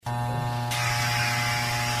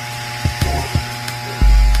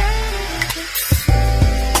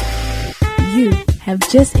have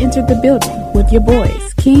just entered the building with your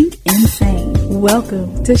boys, King and Sane.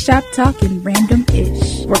 Welcome to Shop Talkin'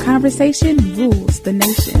 Random-ish, where conversation rules the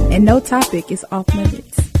nation and no topic is off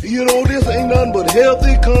limits. You know, this ain't nothing but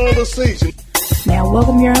healthy conversation. Now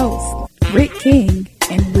welcome your hosts, Rick King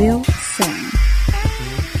and Will Sane.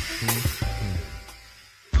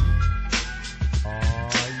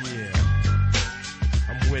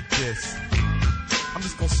 This. I'm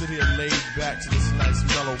just gonna sit here laid back to this nice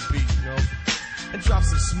mellow beat, you know, and drop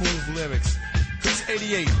some smooth lyrics. It's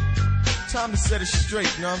 88. Time to set it straight,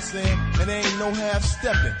 you know what I'm saying? And there ain't no half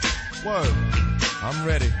stepping. Word. I'm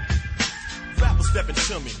ready. Rappers stepping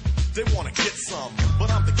to me. They wanna get some, but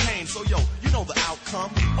I'm the Kane, so yo, you know the outcome.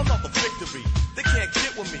 Another victory. They can't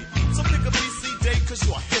get with me. So pick a BC day, cause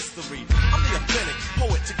you're history. I'm the authentic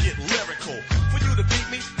poet to get lyrical. For you to beat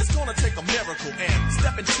me, it's gonna take a miracle. And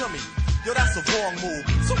stepping to me, yo, that's a wrong move.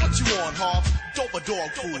 So what you on, Hobbs? Dope or dog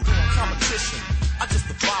food? Competition, I just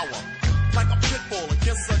devour. Like a pit bull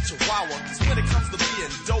against a chihuahua. Cause when it comes to being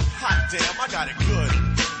dope, hot damn, I got it good.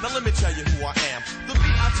 Now let me tell you who I am. The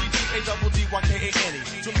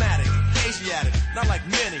B-I-G-G-A-D-D-Y-K-A-N-E. Dramatic, Asiatic, not like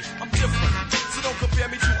many. I'm different, so don't compare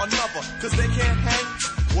me to another. Cause they can't hang,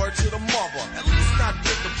 word to the mother. At least not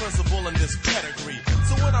with the principle in this pedigree.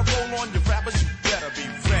 So when I roll on your rappers, you better be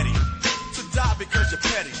ready to die because you're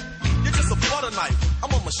petty. You're just a butter knife, I'm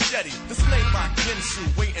a machete. This ain't my Ginsu,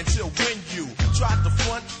 wait until when you try to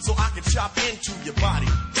front so I can chop into your body.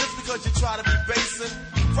 Just because you try to be basing,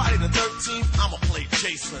 Friday the 13th, I'ma play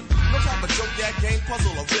Jason. No type of joke, that game, puzzle,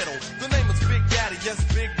 or riddle. The name is Big Daddy, yes,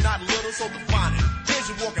 big, not little, so define it. Here's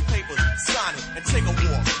your walking papers, sign it, and take a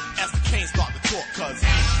walk as the Canes start to talk, cause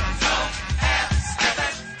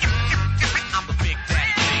I'm the Big Daddy.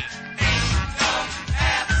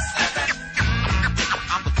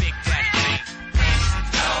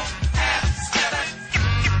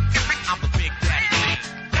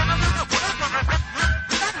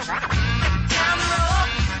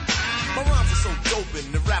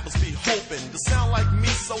 To sound like me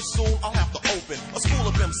so soon, I'll have to open a school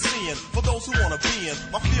of MCing for those who wanna be in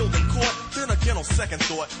my field in court. Then again, on second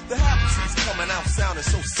thought, the habits coming out sounding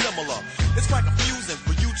so similar. It's quite confusing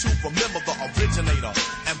for you to remember the originator.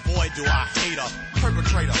 And boy, do I hate a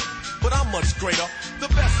perpetrator. But I'm much greater, the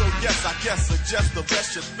best, so yes, I guess suggest the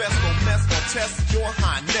best should best, no mess, or test your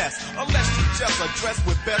highness. Unless you just address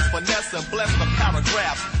with best finesse and bless the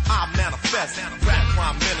paragraphs I manifest. Rap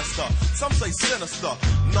prime minister, some say sinister,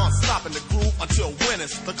 non-stop in the groove until when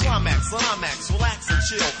it's the climax. Relax and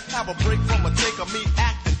chill, have a break from a take of me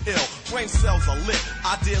acting ill. Brain cells are lit,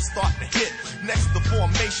 ideas start to hit. Next, the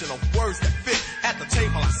formation of words that fit. At the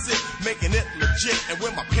table I sit, making it legit. And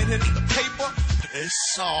when my pen hits the paper,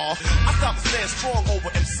 it's all. I stop and stand strong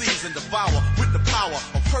over MCs and devour with the power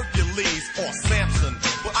of Hercules or Samson.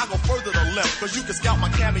 But I go further to left, cause you can scout my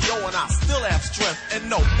cameo and I still have strength. And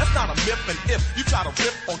no, that's not a myth. And if you try to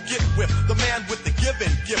rip or get whipped, the man with the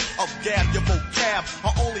given gift of gab, your vocab,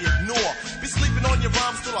 I only ignore. Be sleeping on your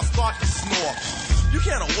rhymes till I start to snore. You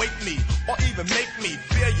can't awake me or even make me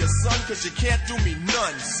fear your son, cause you can't do me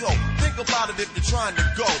none. So think about it if you're trying to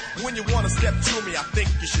go. When you wanna step to me, I think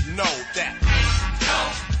you should know that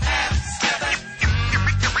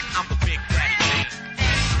I'm the Big Daddy.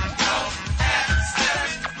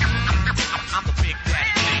 I'm the Big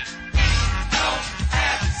Daddy.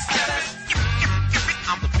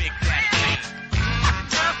 I'm the Big Daddy.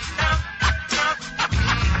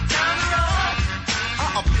 I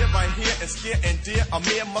appear right here and scare and dare a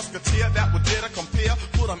mere musketeer that would dare to compare.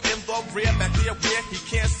 Put him in the rear, back there where he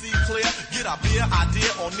can't see clear. Get a beer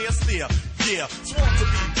idea or near steer. Yeah, sworn to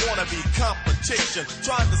be, wanna be competition.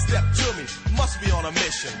 Trying to step to me, must be on a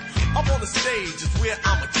mission. Up on the stage is where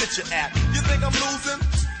I'ma get you at. You think I'm losing?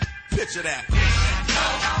 Picture that.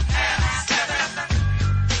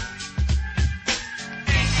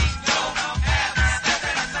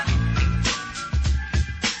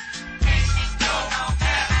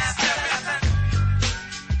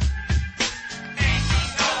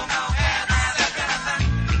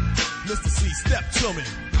 Mr. C, step to me.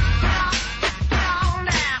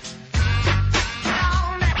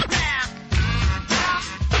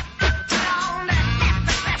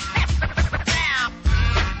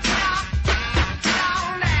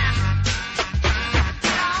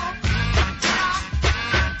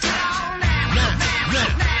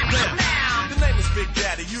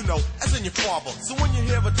 So when you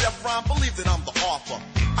hear a death rhyme, believe that I'm the author.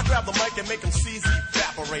 I grab the mic and make MCs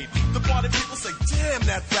evaporate. The party people say, damn,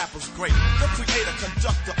 that rapper's great. The creator,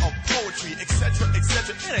 conductor of poetry, etc.,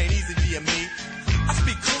 etc. It ain't easy being me. I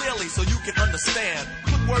speak clear clearly so you can understand.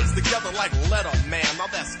 Put words together like letter man. Now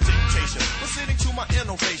that's dictation. Proceeding to my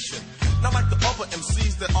innovation. Not like the other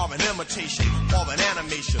MCs that are an imitation or an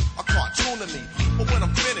animation, a cartoon to me. But when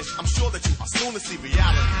I'm finished, I'm sure that you are soon to see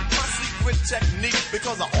reality. My secret technique,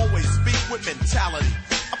 because I always speak with mentality.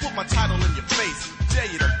 I put my title in your face, dare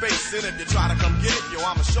you to face it. If you try to come get it, yo,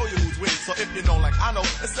 I'ma show you who's with it. So if you know like I know,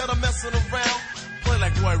 instead of messing around, play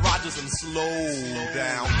like Roy Rogers and slow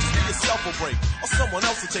down. Just give yourself a break, or someone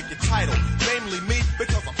else will take your title. Namely me,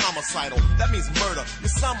 because I'm homicidal. That means murder. You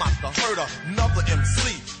sound like the herder, another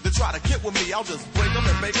MC. They try to get with me, I'll just break them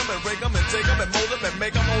and make them and break them and take them and mold them and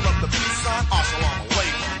make them hold up the peace sign. Assalamu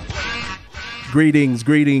alaikum. Greetings,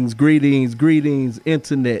 greetings, greetings, greetings,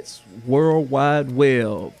 internets, World Wide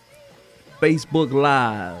Web, Facebook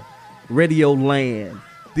Live, Radio Land.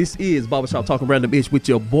 This is Barbershop Talking Random Ish with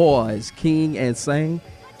your boys, King and Sane.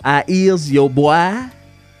 I is your boy,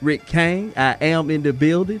 Rick Kane. I am in the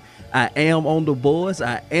building. I am on the boards.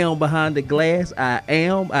 I am behind the glass.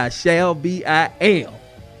 I shall be, I am.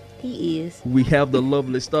 He is. We have the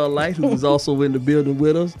lovely Starlight, who is also in the building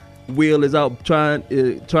with us. Will is out trying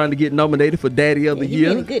to get nominated for Daddy of the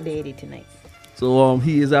Year. He's a good daddy tonight. So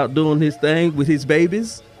he is out doing his thing with his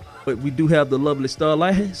babies. But we do have the lovely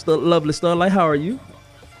Starlight. Lovely Starlight, how are you?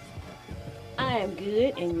 I am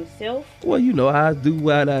good, and yourself? Well, you know, I do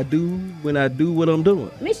what I do when I do what I'm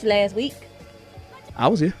doing. Missed you last week. I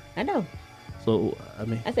was here. I know. So, I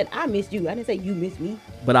mean. I said I missed you. I didn't say you missed me.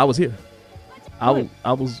 But I was here. I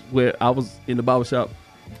was in the barbershop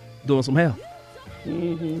doing some hair.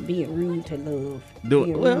 Mm-hmm. Being rude to love.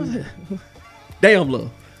 Damn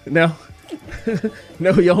love. Now,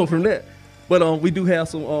 no, you on from that. But we do have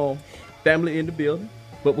some family in the building.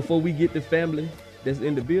 But before we get the family that's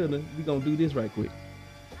in the building, we're going to do this right quick.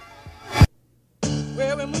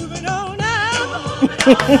 Well, we're moving on now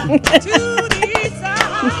to the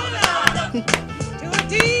side.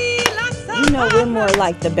 You know, we're more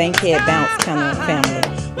like the Bankhead Bounce kind of family.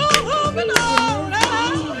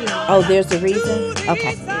 Oh, there's a reason?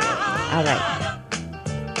 Okay. All right.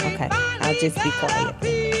 Okay. I'll just be quiet.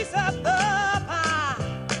 Fish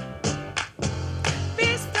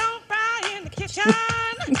don't fry in the kitchen.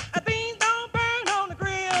 Beans don't burn on the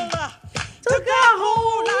grill. Took a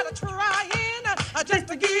whole lot of trying just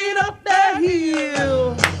to get up that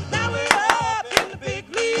hill. Now we're up in the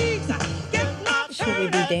big leagues. Should we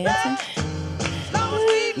be dancing?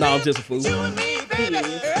 No, I'm just a fool.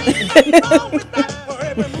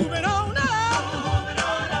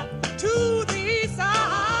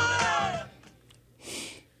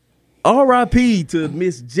 R.I.P. to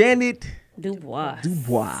Miss Janet Dubois.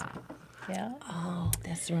 Yeah. Oh,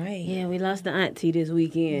 that's right. Yeah, we lost the auntie this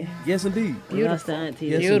weekend. Yes, indeed. We lost the auntie.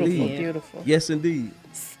 Yes, this indeed. weekend. Beautiful. Yes, indeed.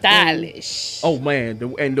 Stylish. Oh, man.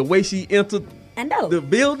 The way she entered I know. the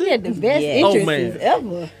building. Yeah, the best Oh, entrances man.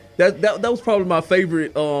 ever. That was probably my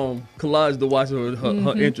favorite collage to watch her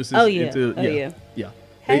entrances. Oh, yeah. Yeah.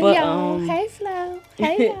 Hey, But, y'all. Hey, Flo.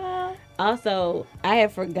 Hey, y'all. Also, I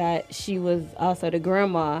had forgot she was also the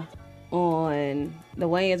grandma on the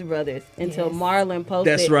Wayans Brothers until Yes. Marlon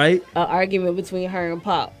posted That's right. an argument between her and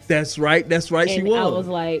Pops. That's right. That's right. And She was. I was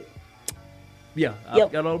like, yeah. I Yep.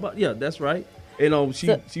 forgot all about. Yeah, that's right. And she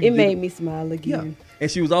so she it did- made me smile Yeah. again.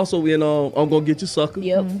 And she was also in I'm Gonna Get You Sucker.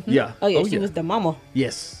 Yep. Yeah. Oh, yeah, she was the mama.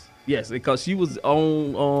 Yes. Yes, because she was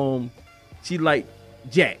on she like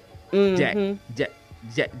Jack.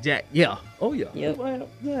 Jack. Yeah. Oh yeah. Yep. Well,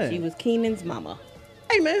 yeah. She was Keenan's mama.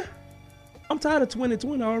 Hey man, I'm tired of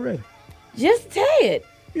 2020 already. Just tad.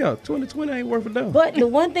 Yeah, 2020 ain't worth a damn. But the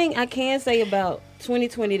one thing I can say about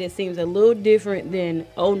 2020 that seems a little different than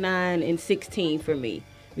 09 and 16 for me,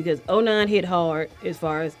 because 09 hit hard as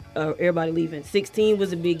far as everybody leaving. 16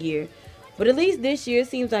 was a big year. But at least this year, it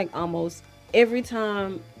seems like almost every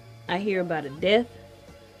time I hear about a death,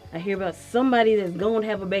 I hear about somebody that's going to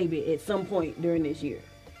have a baby at some point during this year.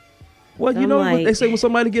 Well, you I'm know, like- they say when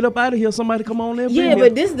somebody get up out of here, somebody come on there. and Yeah, bring but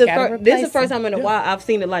it. this is the Gotta first time in a Yeah. while I've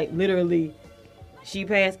seen it, like, literally, she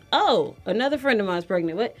passed. Oh, another friend of mine's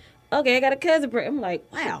pregnant. What? Okay, I got a cousin pregnant. I'm like,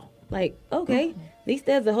 wow. Like, okay. At least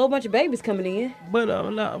there's a whole bunch of babies coming in. But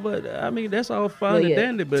I mean that's all fine Well, and yeah,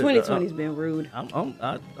 dandy. But 2020's been rude.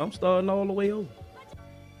 I'm starting all the way over.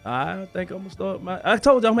 I think I'm gonna start I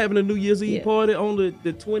told you I'm having a New Year's Eve Yeah. party on the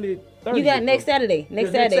 20th. You got next Saturday.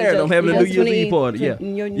 Next Saturday. I'm having a New Year's Eve party. Yeah,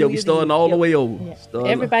 we starting all the way over. Yeah.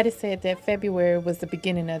 Starting- Everybody said that February was the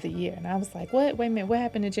beginning of the year. And I was like, what? Wait a minute. What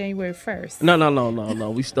happened to January 1st? No.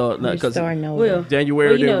 We start We're because starting over. Well,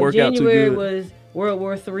 January didn't work out too January good. was World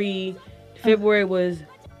War III. February was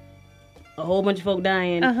a whole bunch of folk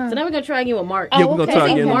dying. Uh-huh. So now we're gonna try again with March. Yeah, we're gonna try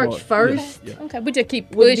again in March March. 1st. Yeah. Okay, we just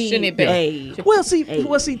keep would pushing be it back. a- Well, see,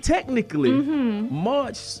 Hey. technically,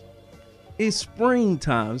 March is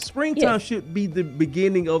springtime. Springtime Yes. should be the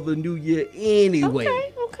beginning of the new year anyway.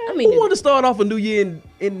 Okay. I mean, Who want to start off a new year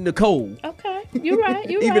in the cold? Okay. You're right.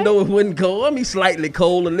 You're Even right. though it wasn't cold, I mean slightly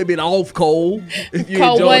cold, a little bit off cold. If you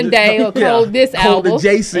Cold enjoy one day or cold this cold hour.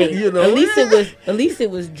 adjacent, you know. at least it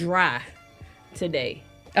was dry today.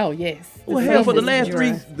 Oh yes. Well, hell, for the It's last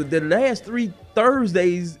dry. the last 3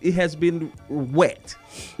 Thursdays, it has been wet.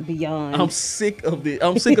 Beyond. I'm sick of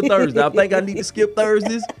Thursday. I think I need to skip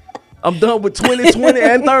Thursdays. I'm done with 2020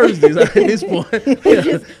 and Thursdays at this point.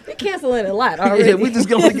 We're canceling a lot already. Yeah, we just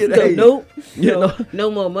gonna get So, hey, nope. you know. No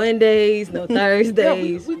more Mondays, no Yeah, we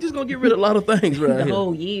Thursdays. just gonna get rid of a lot of things right The here.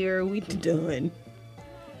 whole year we done.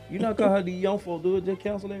 You know how these young folk do it, just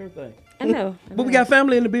cancel everything. I know. But we got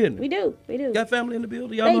family in the business. We do. Got family in the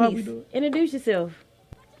building. Y'all know how we Ladies, do it. introduce yourself.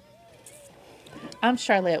 I'm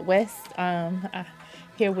Charlotte West.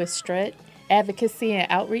 Here with Strut Advocacy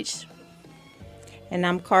and Outreach. And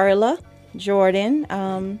I'm Carla Jordan.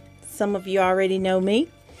 Some of you already know me.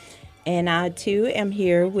 And I, too, am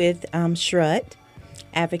here with Shrut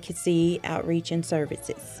Advocacy, Outreach, and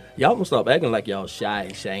Services. Y'all gonna stop acting like y'all shy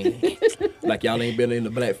and shame. Like y'all ain't been in the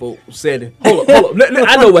black folk setting. Hold up.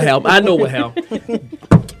 I know what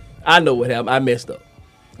happened. I messed up.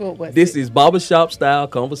 What was This it? is barbershop style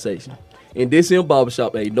conversation. And this in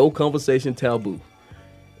barbershop ain't no conversation taboo.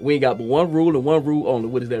 We ain't got but one rule and one rule only.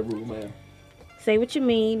 What is that rule, man? Say what you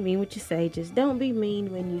mean what you say. Just don't be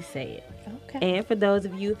mean when you say it. Okay. And for those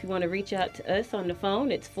of you, if you want to reach out to us on the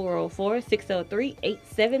phone, it's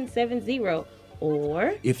 404-603-8770.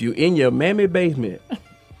 Or If you're in your mammy basement,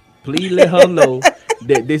 please let her know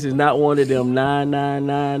that this is not one of them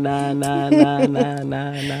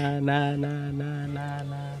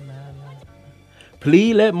 9999999999999.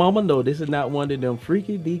 Please let mama know this is not one of them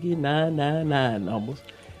freaky deaky 999 numbers.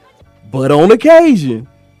 But on occasion,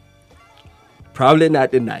 probably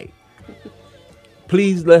not tonight.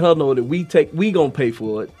 Please let her know that we gonna pay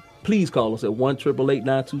for it. Please call us at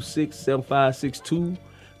 1-888-926-7562.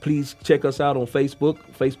 Please check us out on Facebook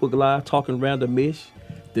Live, Talking Randomish.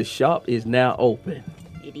 The shop is now open.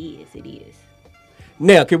 it is.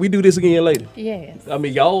 Now, can we do this again later? Yes. I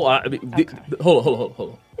mean, y'all. Okay.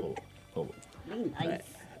 Hold on. Be nice.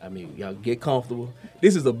 I mean, y'all get comfortable.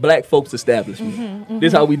 This is a black folks establishment.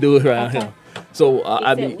 This is how we do it around here. So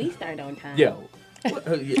I Except mean, we start on time. yeah.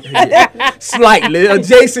 Yeah. Slightly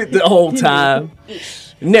adjacent to on time.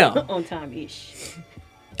 Now, On time ish.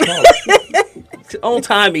 on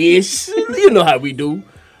time ish. You know how we do.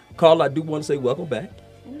 Carl, I do want to say welcome back.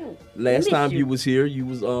 I know. Last Missed time you was here, you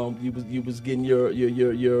was getting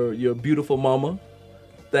your beautiful mama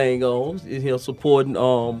thing on. Here supporting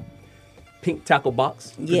Pink Tackle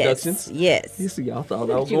Box Productions. Yes. You see, y'all thought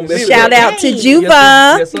I was You gonna mess it Shout up. out to Hey. Juba.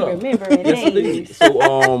 Yes, sir. Remember it Yes, indeed.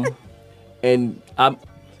 So and I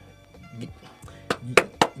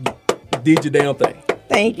did your damn thing.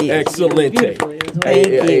 Thank you. Excellent. Beautiful. It was Thank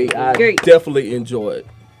wonderful. you. I Great. definitely enjoyed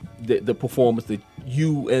the performance that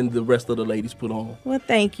you and the rest of the ladies put on Well,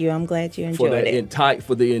 thank you. I'm glad you for enjoyed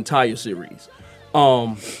the entire series.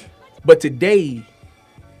 But today,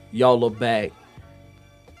 y'all are back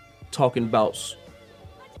talking about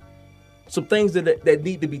some things that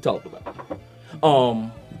need to be talked about.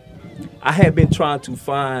 I have been trying to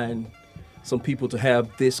find some people to have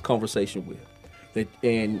this conversation with,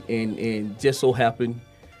 and just so happened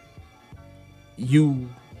you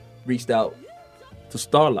reached out to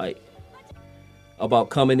Starlight about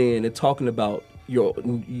coming in and talking about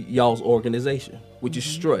y'all's organization, which is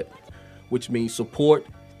Strut, which means support,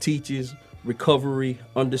 teaches, recovery,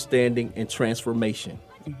 understanding, and transformation.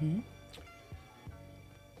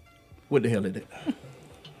 What the hell is it?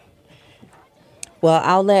 Well,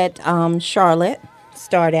 I'll let Charlotte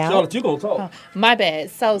start out. Charlotte, you gonna talk? My bad.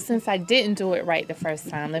 So since I didn't do it right the first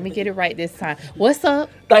time, let me get it right this time. What's up?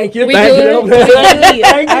 Thank you. We Thank good? you.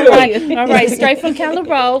 Thank All right. All right. Straight from Keller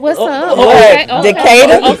Road. What's up?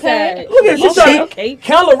 Decatur. Okay. Look at she's trying. Okay.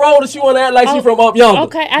 Keller Road, she want to act like she from up yonder.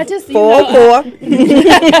 Okay. I just you 404.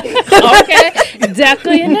 Okay.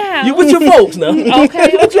 Definitely in the house. You with your folks now?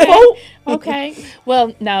 Okay, With your okay. folks? Okay.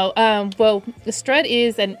 Well, no. Well, the Strut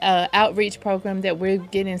is an outreach program that we're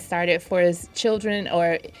getting started for as children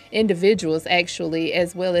or individuals, actually,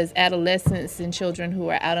 as well as adolescents and children who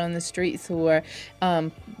are out on the streets who are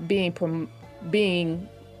being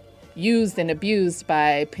used and abused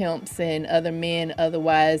by pimps and other men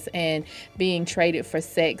otherwise, and being traded for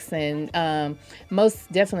sex. And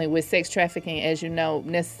most definitely with sex trafficking, as you know,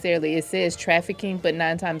 necessarily it says trafficking, but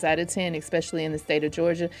 9 times out of 10, especially in the state of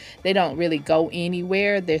Georgia, they don't really go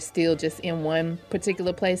anywhere. They're still just in one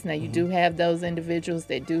particular place. Now, you do have those individuals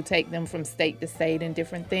that do take them from state to state and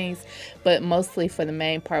different things, but mostly for the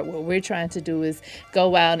main part, what we're trying to do is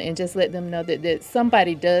go out and just let them know that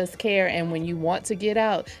somebody does care, and when you want to get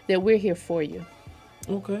out, that we're here for you.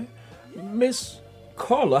 Okay. Miss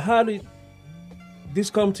Carla, how did this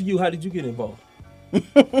come to you? How did you get involved?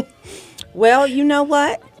 Well, you know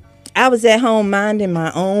what? I was at home minding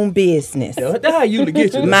my own business. That's how you to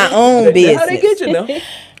get you. My own business. How they get you now?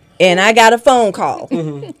 And I got a phone call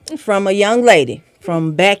from a young lady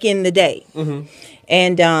from back in the day.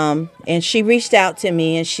 And she reached out to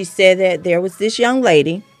me, and she said that there was this young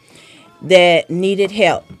lady that needed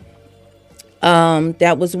help.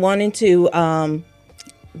 That was wanted a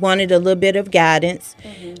little bit of guidance,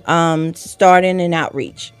 starting an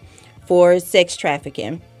outreach for sex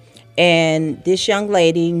trafficking. And this young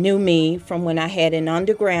lady knew me from when I had an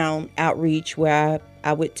underground outreach where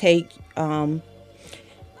I would take young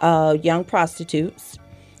prostitutes,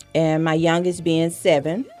 and my youngest being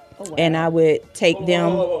 7. Oh, wow. And I would take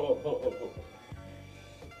them.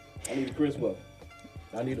 I need a Chris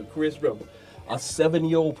Rebel. A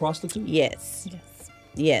 7-year-old prostitute? Yes.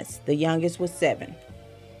 Yes. The youngest was 7.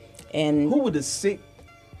 And who were the sick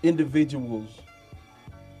individuals?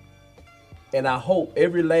 And I hope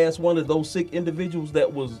every last one of those sick individuals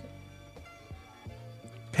that was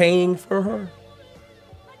paying for her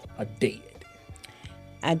are dead.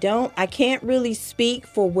 I can't really speak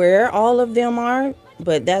for where all of them are,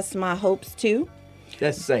 but that's my hopes too.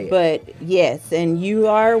 That's sad. But yes, and you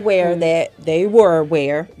are aware that they were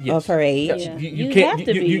aware of her age. Yeah. You can't have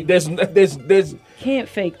to be. There's Can't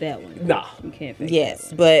fake that one. Nah. You can't fake yes, that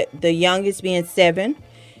one. but the youngest being 7,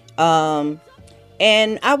 and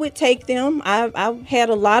I would take them. I had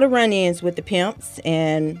a lot of run-ins with the pimps,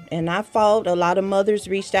 and I fought. A lot of mothers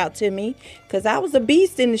reached out to me because I was a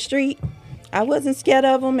beast in the street. I wasn't scared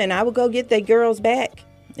of them, and I would go get their girls back,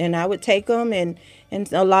 and I would take them, and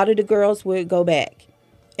a lot of the girls would go back,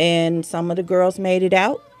 and some of the girls made it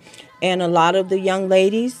out, and a lot of the young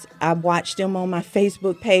ladies, I watched them on my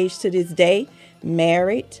Facebook page to this day,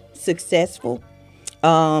 married, successful.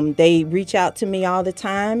 They reach out to me all the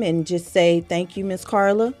time and just say, thank you, Miss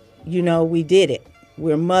Carla. You know, we did it.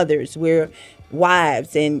 We're mothers, we're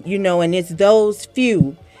wives, and and it's those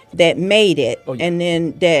few that made it, and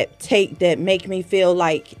then that make me feel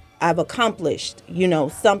like I've accomplished,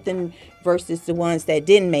 something versus the ones that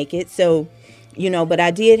didn't make it. So, but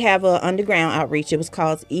I did have an underground outreach. It was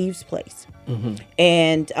called Eve's Place.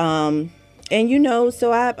 And so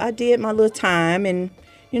I did my little time, and,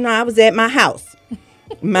 I was at my house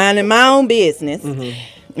minding my own business.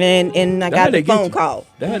 And I got the phone call.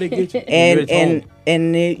 That's how they get you. And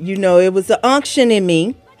it was an unction in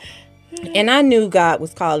me. And I knew God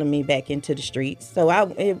was calling me back into the streets, so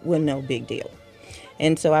it wasn't no big deal.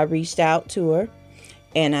 And so I reached out to her,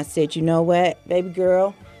 and I said, you know what, baby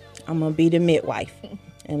girl, I'm going to be the midwife,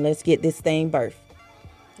 and let's get this thing birthed.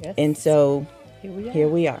 Yes. And so here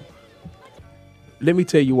we are. Let me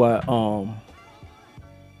tell you why,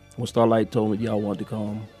 when Starlight told me y'all wanted to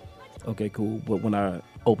come, okay, cool. But when I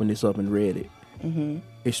opened this up and read it,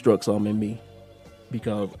 it struck something in me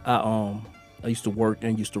because I used to work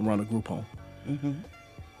and used to run a group home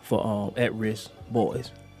for at-risk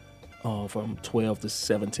boys from 12 to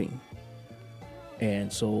 17.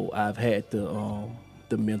 And so I've had the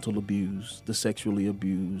mental abuse, the sexually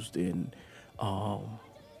abused, and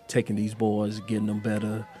taking these boys, getting them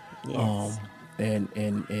better. Yes. And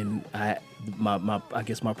I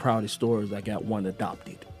guess my proudest story is I got one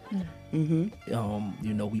adopted. We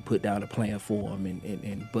put down a plan for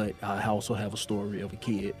them, but I also have a story of a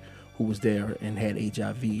kid who was there and had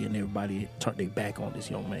HIV, and everybody turned their back on this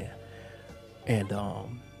young man.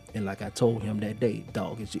 And like I told him that day,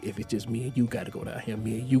 dog, if it's just me and you, got to go down here.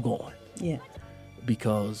 Me and you going. Yeah.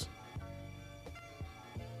 Because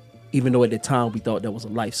even though at the time we thought that was a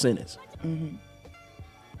life sentence,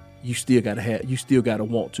 you still gotta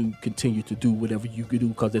want to continue to do whatever you could do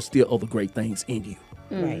because there's still other great things in you.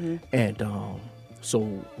 Right. And so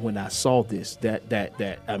when I saw this,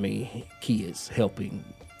 kids helping.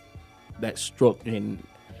 That struck, and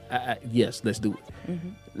yes, let's do it.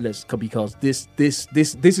 Because this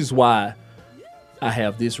is why I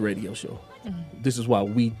have this radio show. This is why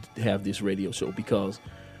we have this radio show, because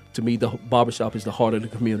to me the barbershop is the heart of the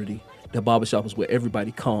community, The barbershop is where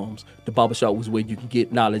everybody comes. The barbershop was where you can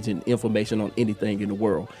get knowledge and information on anything in the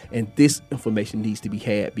world. And this information needs to be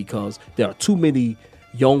had because there are too many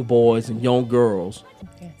young boys and young girls.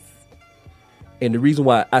 Yes. And the reason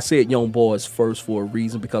why I said young boys first for a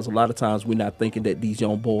reason, because a lot of times we're not thinking that these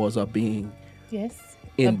young boys are being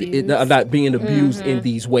not being abused in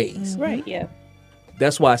these ways. Right, yeah.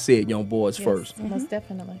 That's why I said young boys first. Most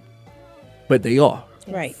definitely. But they are.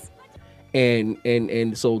 Yes. Right.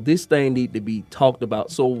 And so this thing need to be talked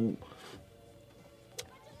about. So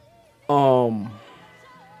what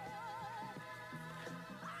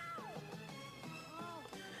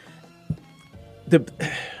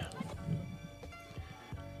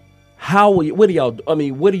are y'all, I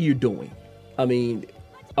mean, what are you doing? I mean,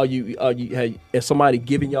 is somebody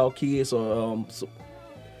giving y'all kids, or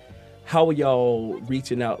how are y'all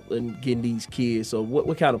reaching out and getting these kids? Or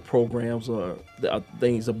what kind of programs or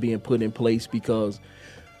things are being put in place? Because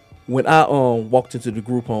when I walked into the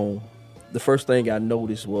group home, the first thing I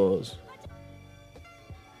noticed was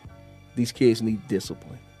these kids need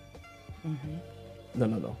discipline.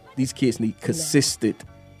 No. These kids need consistent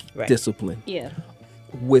discipline. Yeah.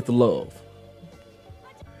 With love.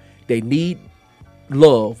 They need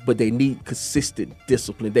love, but they need consistent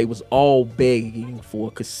discipline. They was all begging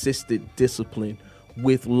for consistent discipline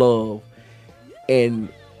with love and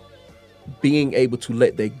being able to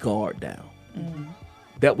let their guard down.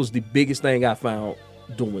 That was the biggest thing I found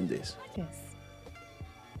doing this. Yes.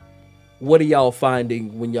 What are y'all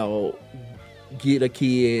finding when y'all get a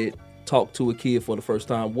kid, talk to a kid for the first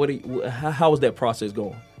time? How is that process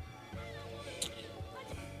going?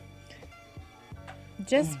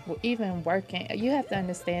 Just even working, you have to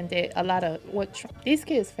understand that a lot of these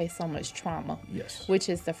kids face so much trauma. Yes. Which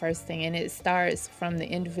is the first thing, and it starts from the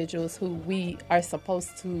individuals who we are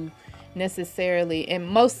supposed to necessarily, and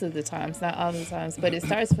most of the times, not all the times, but it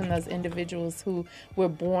starts from those individuals who were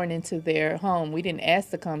born into their home. We didn't ask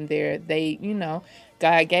to come there. They,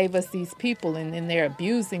 God gave us these people, and then they're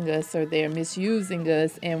abusing us or they're misusing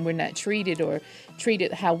us, and we're not treated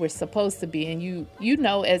how we're supposed to be. And you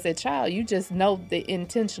know, as a child, you just know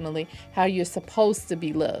intentionally how you're supposed to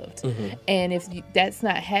be loved. And if that's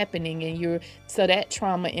not happening, and so that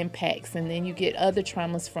trauma impacts, and then you get other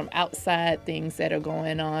traumas from outside things that are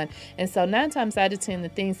going on. And so 9 times out of 10, the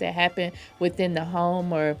things that happen within the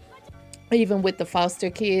home, or even with the foster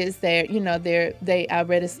kids, I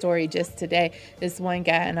read a story just today. This one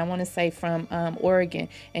guy, and I want to say from Oregon,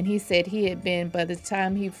 and he said he had been, by the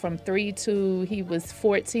time from 3 to he was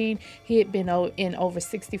 14, he had been in over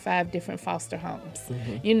 65 different foster homes.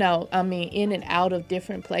 In and out of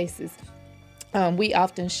different places. We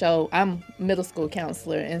often show, I'm middle school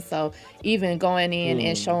counselor, and so even going in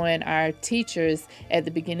and showing our teachers at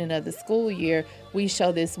the beginning of the school year, we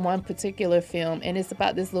show this one particular film, and it's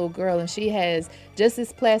about this little girl, and she has just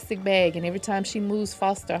this plastic bag, and every time she moves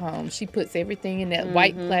foster home, she puts everything in that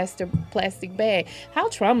white plastic bag. How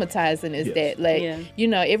traumatizing is that?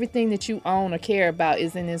 Everything that you own or care about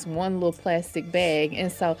is in this one little plastic bag.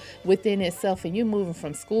 And so within itself, and you moving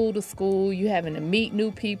from school to school, you having to meet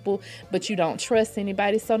new people, but you don't trust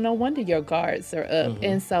anybody, so no wonder your guards are up.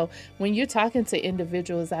 And so when you're talking to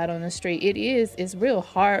individuals out on the street, it's real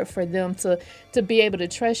hard for them to be able to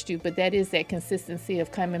trust you, but that is that consistency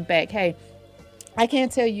of coming back. Hey, I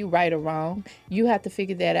can't tell you right or wrong. You have to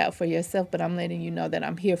figure that out for yourself, but I'm letting you know that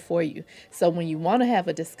I'm here for you. So when you want to have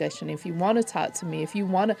a discussion, if you want to talk to me, if you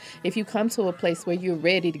come to a place where you're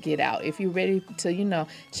ready to get out, if you're ready to,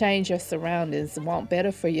 change your surroundings, want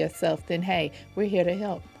better for yourself, then hey, we're here to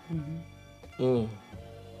help. And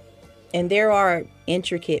there are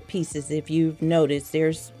intricate pieces. If you've noticed,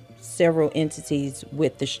 there's several entities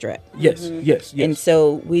with the strep. Yes. And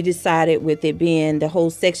so we decided, with it being the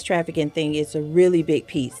whole sex trafficking thing, it's a really big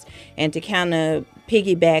piece. And to kind of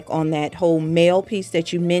piggyback on that whole male piece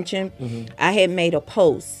that you mentioned, I had made a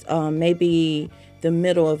post maybe the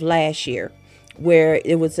middle of last year, where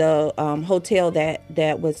it was a hotel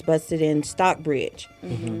that was busted in Stockbridge,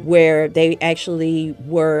 where they actually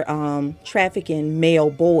were trafficking male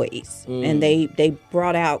boys. And they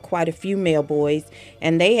brought out quite a few male boys,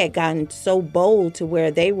 and they had gotten so bold to where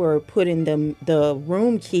they were putting the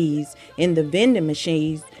room keys in the vending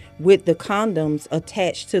machines with the condoms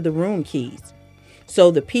attached to the room keys. So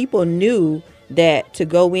the people knew that to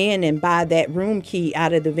go in and buy that room key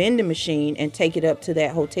out of the vending machine and take it up to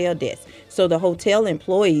that hotel desk. So the hotel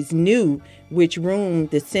employees knew which room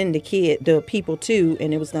to send the people to,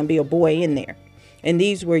 and it was going to be a boy in there. And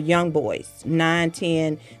these were young boys, 9,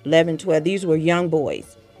 10, 11, 12. These were young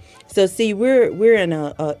boys. So see, we're in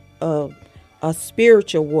a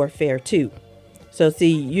spiritual warfare too. So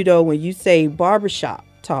see, when you say barbershop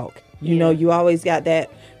talk, You know, you always got that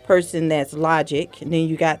person that's logic, and then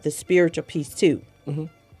you got the spiritual piece too.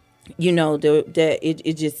 You know,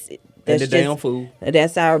 it just that's the damn fool.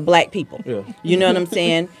 That's our black people. Yeah. You know what I'm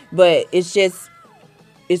saying? But it's just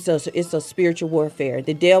it's a spiritual warfare.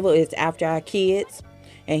 The devil is after our kids,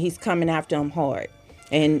 and he's coming after them hard.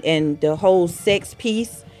 And the whole sex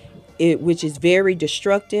piece, which is very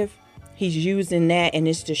destructive, he's using that, and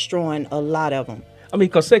it's destroying a lot of them. I mean,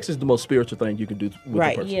 because sex is the most spiritual thing you can do with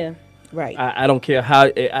a person. Yeah. Right. I don't care how.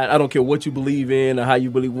 I don't care what you believe in or how you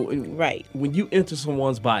believe. Right. When you enter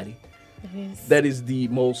someone's body, that is the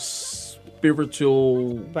most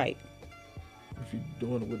spiritual. Right. If you're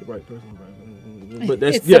doing it with the right person, right? But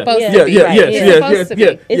that's It's supposed to be.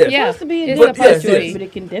 It's supposed to be a good choice, but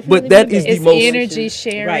it can definitely But that be is bad. the most energy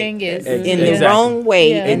sharing. Right. Is In Exactly. the wrong way,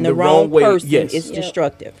 Yeah. in the wrong way, person, yes. it's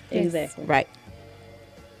destructive. Exactly. Right.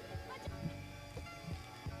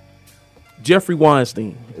 Jeffrey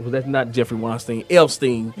Weinstein. Well, that's not Jeffrey Weinstein.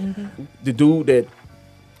 Epstein, the dude that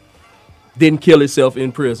didn't kill himself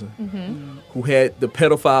in prison, who had the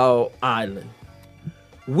pedophile island.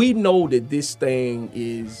 We know that this thing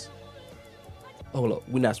is. Hold up,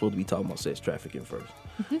 we're not supposed to be talking about sex trafficking first.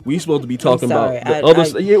 We're supposed to be talking sorry. about the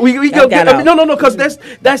other. I We got out. no, because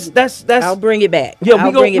that's. I'll bring it back. Yeah,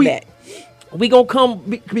 I'll bring it back. We gonna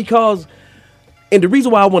come because, and the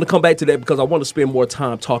reason why I want to come back to that because I want to spend more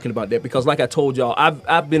time talking about that because, like I told y'all,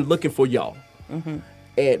 I've been looking for y'all,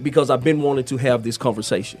 and because I've been wanting to have this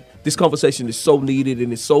conversation. This conversation is so needed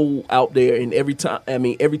and it's so out there. And every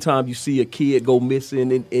time you see a kid go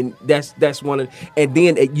missing, and that's one of, and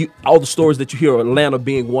then all the stories that you hear of Atlanta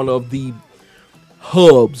being one of the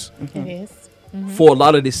hubs for a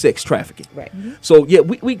lot of this sex trafficking. Right. So yeah,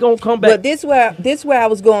 we gonna come back. But this where I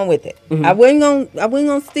was going with it. I wasn't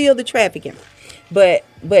gonna steal the trafficking, but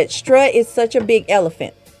strut is such a big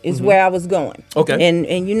elephant. Is where I was going. Okay.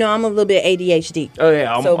 And you know I'm a little bit ADHD. Oh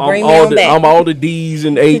yeah, I'm bring all me on the back. I'm all the D's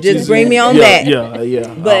and H's. Just bring me on yeah, back.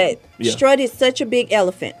 Yeah. But yeah. strut is such a big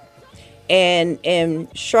elephant, and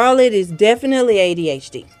Charlotte is definitely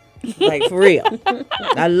ADHD. Like for real.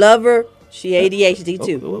 I love her. She ADHD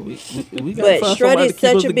too. Well, we gotta But find strut somebody is to keep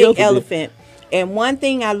such us a together big then. elephant. And one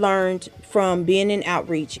thing I learned from being in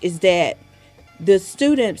outreach is that the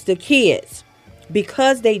students, the kids,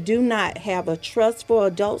 because they do not have a trust for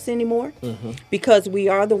adults anymore, because we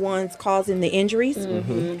are the ones causing the injuries,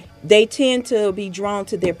 they tend to be drawn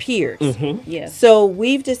to their peers. Yeah. So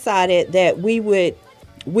we've decided that we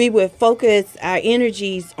would focus our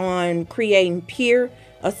energies on creating peer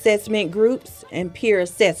assessment groups and peer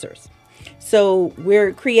assessors. So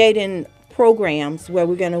we're creating programs where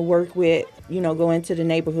we're going to work with, go into the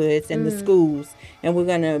neighborhoods and the schools, and we're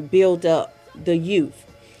going to build up the youth,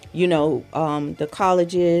 the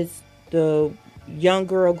colleges, the young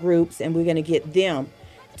girl groups, and we're going to get them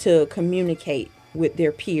to communicate with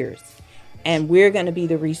their peers, and we're going to be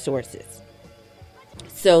the resources.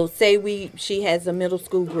 So say she has a middle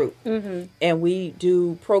school group, and we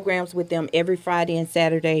do programs with them every Friday and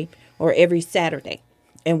Saturday or every Saturday,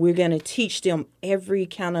 and we're going to teach them every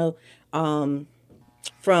kind of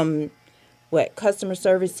from customer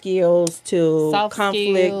service skills to Soft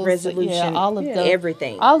conflict skills, resolution, all of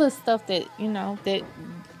everything. all the stuff that that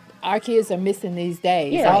our kids are missing these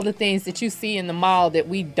days. Yeah. All the things that you see in the mall that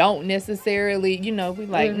we don't necessarily, we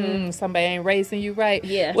like, somebody ain't raising you right.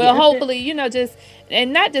 Yeah. Well, hopefully, just,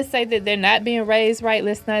 and not just say that they're not being raised right.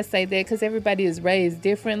 Let's not say that, because everybody is raised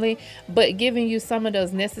differently, but giving you some of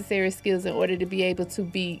those necessary skills in order to be able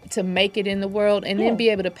to make it in the world, and then be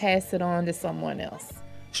able to pass it on to someone else.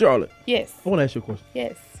 Charlotte, Yes. I want to ask you a question.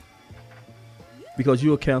 Yes. Because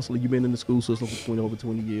you're a counselor, you've been in the school system for over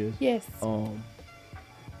 20 years. Yes.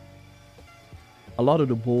 A lot of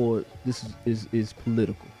the board, this is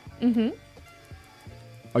political.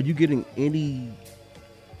 Are you getting any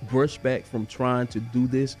brushback from trying to do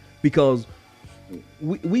this? Because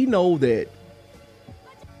we know that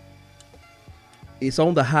it's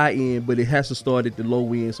on the high end, but it has to start at the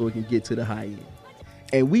low end so it can get to the high end.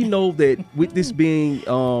 And we know that with this being,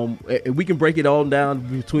 we can break it all down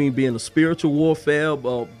between being a spiritual warfare,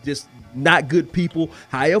 just not good people,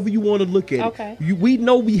 however you want to look at it. We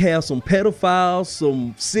know we have some pedophiles,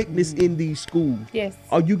 some sickness in these schools. Yes.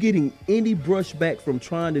 Are you getting any brushback from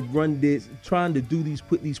trying to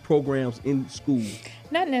put these programs in school?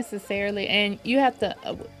 Not necessarily, and you have to.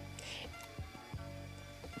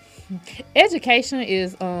 Education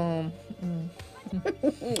is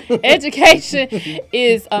education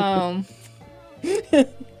is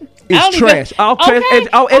It's trash.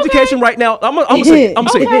 Our education right now. I'm gonna say.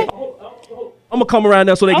 I'm gonna come around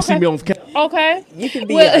there so they can see me on camera. Okay. You can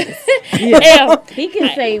be Well, honest. yeah. He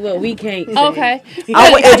can say what we can't say. Okay.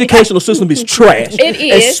 Our educational system is trash. It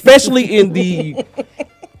is. Especially in the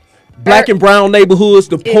black and brown neighborhoods,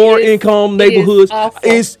 the poor is. income It is neighborhoods. awful.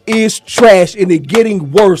 Is trash, and it's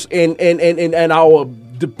getting worse. And our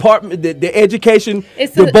department, the education,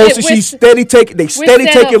 It's the a- both it- she's steady taking, they steady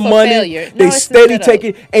set up taking for money, failure. No, they it's a steady setup.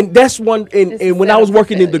 taking, and that's one. It's a And when I setup was for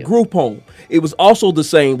working in the failure. group home, it was also the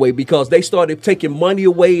same way because they started taking money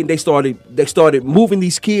away, and they started moving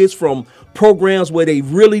these kids from programs where they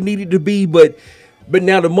really needed to be, but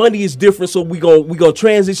now the money is different, so we gonna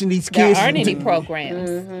transition these There kids. aren't any to-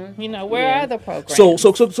 programs. You know, where are the programs?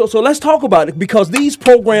 So let's talk about it because these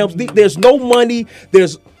programs, there's no money.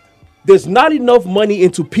 There's not enough money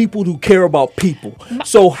into people who care about people.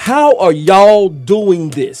 So how are y'all doing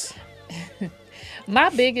this? My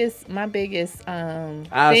biggest I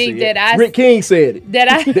thing see that it. I Rick King said it. that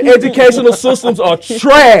I The educational systems are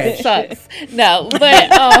trash. sucks. No, but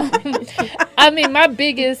I mean, my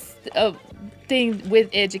biggest thing with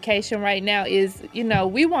education right now is, you know,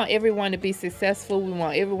 we want everyone to be successful. We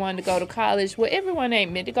want everyone to go to college. Well, everyone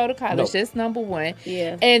ain't meant to go to college. No. That's number one.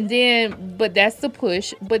 Yeah. And then, but that's the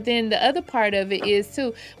push. But then the other part of it is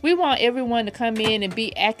too, we want everyone to come in and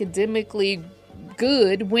be academically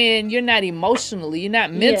good when you're not emotionally, you're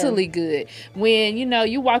not mentally good. When, you know,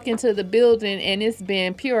 you walk into the building and it's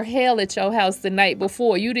been pure hell at your house the night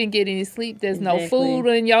before. You didn't get any sleep. There's no food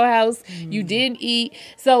in your house. You didn't eat.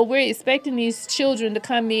 So we're expecting these children to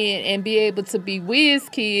come in and be able to be whiz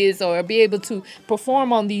kids or be able to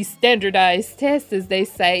perform on these standardized tests, as they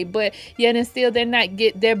say, but yet and still they're not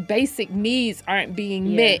their basic needs aren't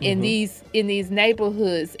being met in these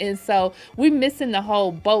neighborhoods. And so we're missing the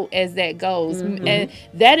whole boat as that goes. And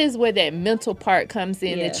that is where that mental part comes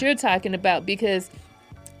in that you're talking about, because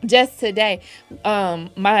just today,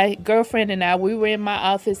 my girlfriend and I, we were in my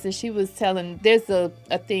office and she was telling, there's a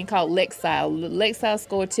thing called Lexile. The Lexile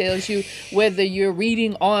score tells you whether you're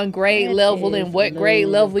reading on grade level and what grade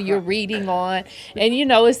level you're reading on. And, you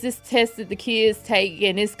know, it's this test that the kids take,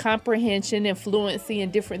 and it's comprehension and fluency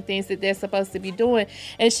and different things that they're supposed to be doing.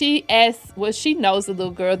 And she asked, well, she knows the little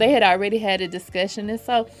girl. They had already had a discussion. And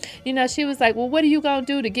so, you know, she was like, well, what are you going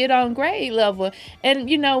to do to get on grade level? And,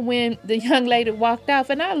 you know, when the young lady walked off,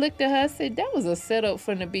 and I looked at her, I said, that was a setup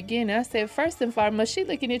from the beginning. I said, first and foremost, she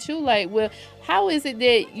looking at you like, well, how is it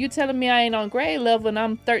that you telling me I ain't on grade level and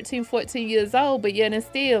I'm 13, 14 years old, but yet and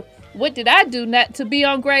still, what did I do not to be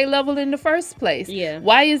on grade level in the first place? Yeah.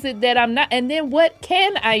 Why is it that I'm not? And then what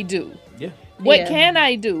can I do? Yeah. What can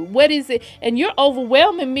I do? What is it? And you're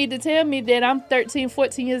overwhelming me to tell me that I'm 13,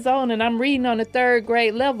 14 years old and I'm reading on the third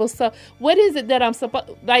grade level. So what is it that I'm supposed,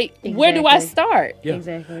 like, where do I start? Yeah.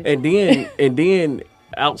 Exactly. And then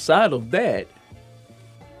outside of that,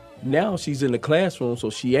 now she's in the classroom,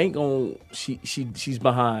 so she ain't gonna she's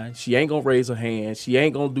behind. She ain't gonna raise her hand. She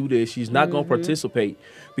ain't gonna do this. She's not gonna participate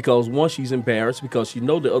because one, she's embarrassed because she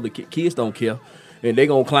know the other kids don't care and they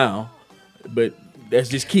gonna clown. But that's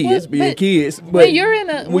just kids being kids. But when you're in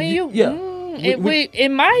a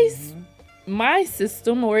in my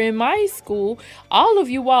system or in my school, all of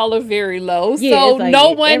you all are very low, so like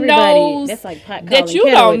no one knows that's like pot that calling you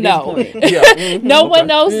kettle don't at know. this point. yeah. No one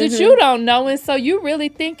knows that you don't know, and so you really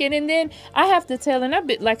thinking. And then I have to tell, and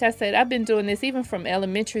like I said, I've been doing this even from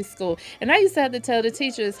elementary school, and I used to have to tell the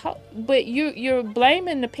teachers, but you're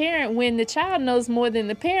blaming the parent when the child knows more than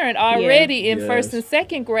the parent already in first and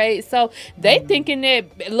second grade. So they thinking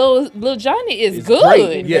that little Johnny is good,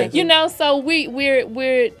 great, yes. you know. So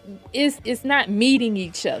we're it's not meeting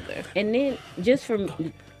each other. And then just for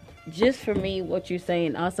me, what you're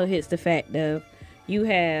saying also hits the fact of you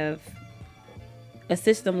have a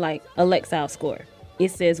system like a Lexile score. It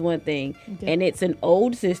says one thing, and it's an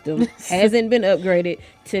old system, hasn't been upgraded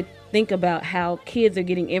to think about how kids are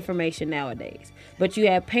getting information nowadays. But you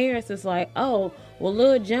have parents that's like, oh, well,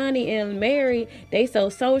 little Johnny and Mary, they so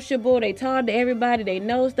sociable, they talk to everybody, they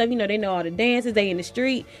know stuff, you know, they know all the dances, they in the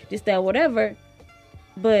street, just that, whatever.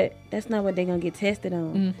 But that's not what they're going to get tested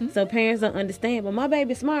on. So parents don't understand. But my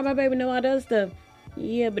baby's smart. My baby know all the other stuff.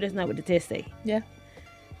 Yeah, but that's not what the test say. Yeah.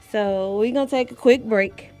 So we're going to take a quick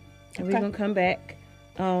break. And we're going to come back.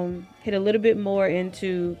 Hit a little bit more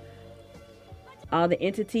into all the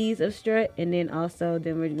entities of strut. And then also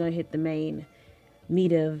then we're going to hit the main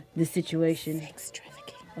meat of the situation. Sex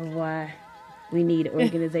trafficking. Of why we need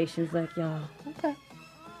organizations like y'all. Okay.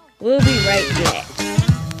 We'll be right back.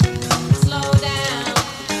 Slow down.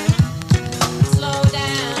 Slow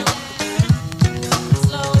down.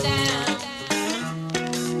 Slow down.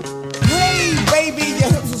 Hey, baby, your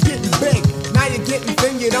hips was getting big. Now you're getting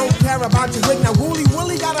thin, you don't care about your wig. Now,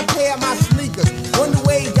 Wooly got a pair of my sneakers. Wonder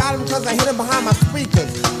where he got them, cause I hit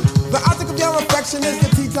speakers. The object of your affection is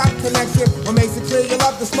the T-top connection. What makes it clear you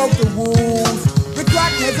love to smoke the rules. The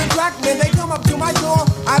crackheads and crackmen, they come up to my door.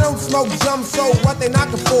 I don't smoke jump, so what they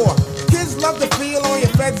knocking for? Kids love to feel on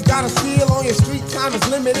your feds, got a seal on your street time is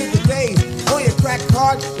limited to days. On your crack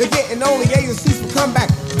card, they're getting only A's and C's for comeback.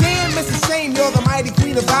 Damn, Mrs. Sane, you're the mighty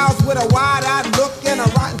queen of vows with a wide-eyed look and a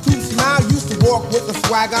rotten tooth smile. Used to walk with a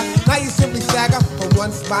swagger, now you simply stagger from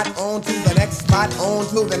one spot on to the next spot, on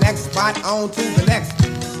to the next spot, on to the next.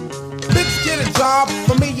 Bitch, get a job.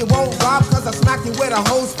 For me, you won't rob, cause I smack you with a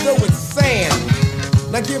hose filled with sand.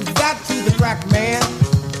 Now give that to the crack man.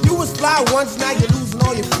 You was fly once, now you're losing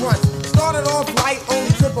all your fronts. Started off light,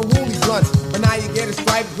 only tip of woolly blunts. But now you get a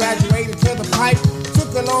stripe, graduated to the pipe.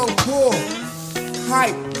 Took a long pull,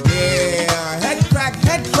 hype, yeah. Head crack,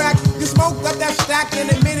 you smoked up that stack in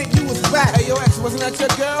a minute, you was back. Hey, yo, ex, wasn't that your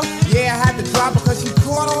girl? Yeah, I had to drop her cause she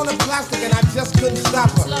caught on the plastic and I just couldn't stop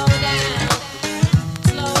her. Slow down.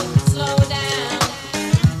 Slow down.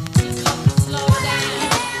 Slow down.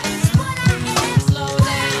 Slow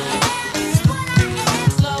down.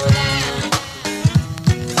 Slow down.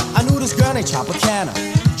 I knew this girl named Tropicana.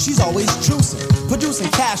 She's always juicing, producing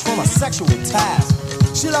cash from a sexual task.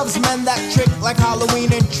 She loves men that trick like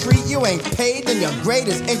Halloween and treat. You ain't paid, then your grade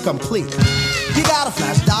is incomplete. You gotta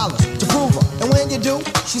flash dollars to prove her, and when you do,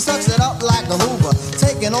 she sucks it up like a Hoover,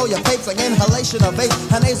 taking all your papes like inhalation of vape.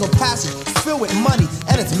 Her nasal passage filled with money,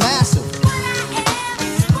 and it's massive.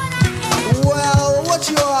 Well, what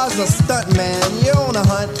you are is a stunt man. You're on a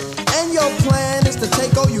hunt, and your plan is to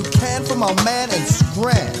take all you can from a man and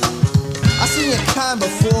scram. I seen your kind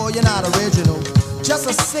before, you're not original. Just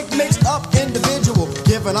a sick, mixed up individual.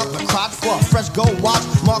 Giving up the crotch for a fresh gold watch.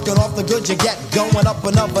 Marking off the goods you get, going up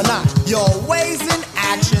another notch. Your ways and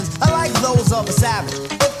actions are like those of a savage.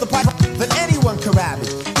 If the pipe, then anyone can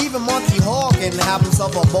ravage. Even Monty Hall can have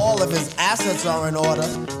himself a ball if his assets are in order.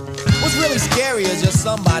 What's really scary is you're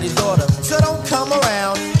somebody's daughter. So don't come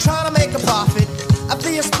around trying to make a profit at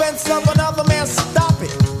the expense of another man. Stop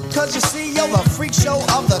it. Cause you see, you're the freak show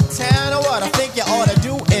of the town. And what I think you ought to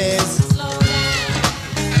do is Slow down.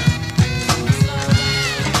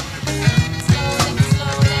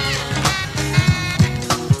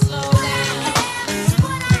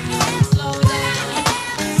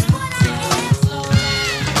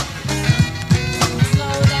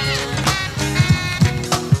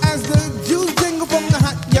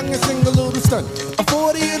 A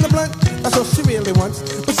 40 in the blunt, that's all she really wants.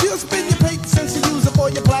 But she'll spin your plate since you use it for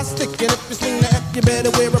your plastic. And if you swing the F, you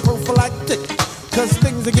better wear a prophylactic. Cause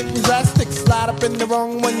things are getting drastic. Slide up in the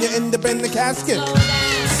wrong one, you end up in the casket.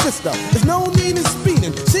 Sister, there's no need in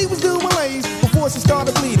speeding. She was doing lays before she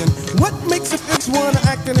started bleeding. What makes a bitch wanna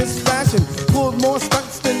act in this fashion? Pulled more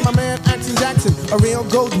stunts than my man Action Jackson. A real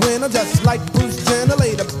gold winner, just like Bruce Jenner.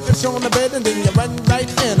 Laid a bitch on the bed and then you run right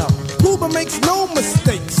in her. Pooba makes no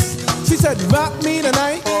mistakes. She said, rock me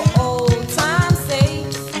tonight. For old time's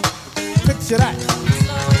sake. Picture that.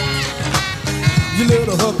 You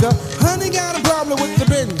little hooker. Honey got a problem with the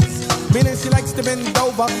bins. Meaning she likes to bend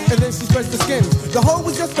over and then she spreads the skins. The hoe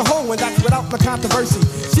was just a hoe and that's without the controversy.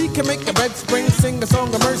 She can make a bed spring, sing the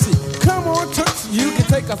song of mercy. Come on, Toots, you can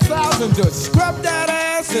take 1,000 to scrub that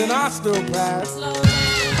ass and I still pass. Slow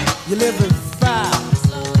down. You're living fast.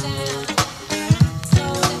 Slow down.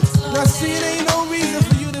 Slow down. Slow Now see, it ain't no reason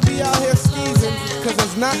for you to be out here skeezing, cause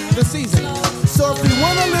it's not the season. So if you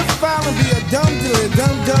wanna live foul and be a dumb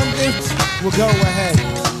bitch, well go ahead.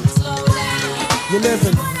 You're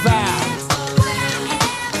living foul.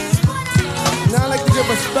 Now I'd like to give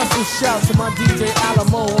a special shout to my DJ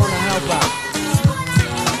Alamo on the help out.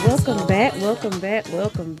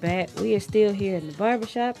 Welcome back. We are still here in the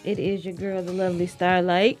barbershop. It is your girl, the lovely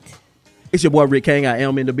Starlight. It's your boy Rick King. I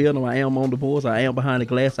am in the building. I am on the boards. I am behind the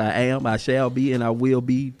glass. I am. I shall be, and I will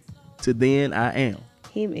be. To then, I am.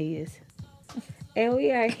 Him is. And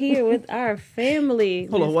we are here with our family.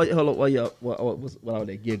 Hold on. What all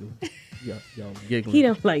that giggling? Y'all giggling. He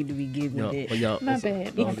don't like to be giggling. My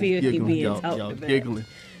bad. He feels he being talked y'all about. giggling.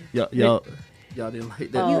 Y'all didn't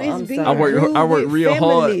like that. I'm sorry. I worked real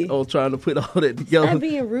family. hard on trying to put all that together. Stop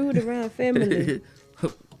being rude around family.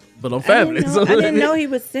 But I'm family. I didn't know he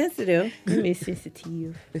was sensitive. I'm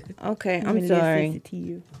sensitive. Okay, I'm sorry.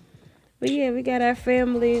 Sensitive. But yeah, we got our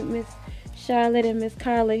family, Miss Charlotte and Miss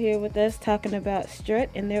Carla here with us talking about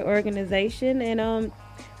Strut and their organization. And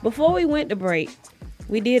before we went to break,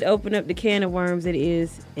 we did open up the can of worms that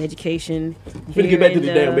is education. We're gonna get back to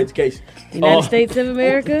the damn education. United States of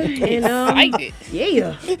America. And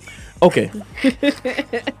yeah. Okay.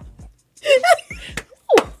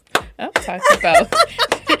 I'm talking about.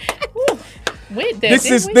 With that,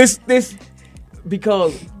 This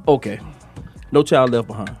because okay. No Child Left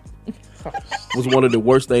Behind was one of the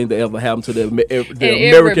worst things that ever happened to the And American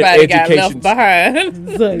everybody got education. left behind.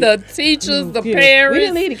 Like, The teachers, the yeah. parents. We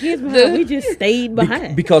didn't leave the kids behind. We just stayed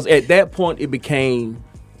behind. Because at that point, everything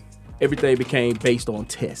became based on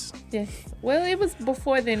tests. Yes. Well, it was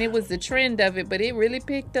before then. It was the trend of it, but it really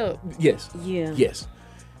picked up. Yes. Yeah. Yes.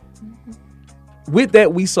 With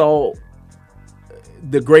that, we saw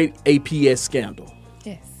the great APS scandal.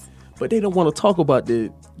 Yes. But they don't want to talk about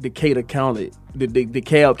the Decatur County, the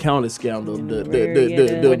DeKalb County scandal,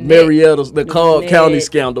 the Marietta, the Cobb County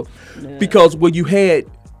scandal, because when you had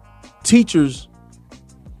teachers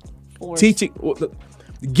teaching,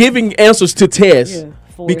 giving answers to tests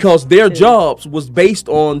because their jobs was based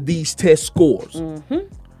on these test scores.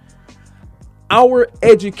 Our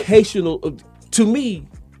educational, to me,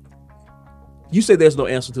 you say there's no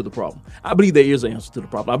answer to the problem. I believe there is an answer to the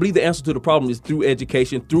problem. I believe the answer to the problem is through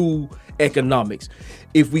education, through economics.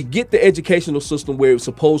 If we get the educational system where it's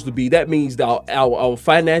supposed to be, that means that our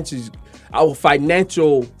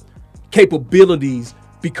financial capabilities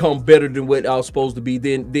become better than what are supposed to be.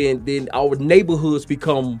 Then our neighborhoods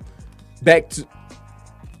become back to.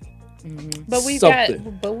 But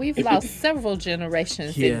we've lost several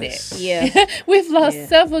generations in that. Yeah. We've lost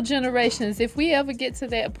several generations. If we ever get to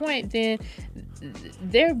that point, then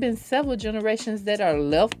there have been several generations that are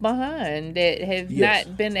left behind that have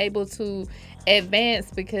not been able to advance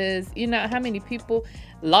because you know how many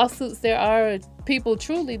lawsuits there are, people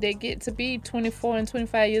truly that get to be 24 and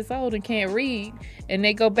 25 years old and can't read, and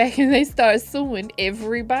they go back and they start suing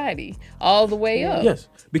everybody all the way up. Yes,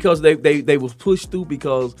 because they was pushed through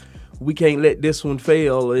because we can't let this one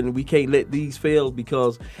fail and we can't let these fail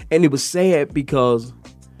because, and it was sad because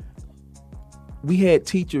we had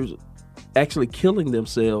teachers actually killing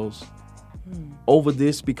themselves over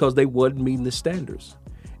this because they wasn't meeting the standards.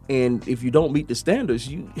 And if you don't meet the standards,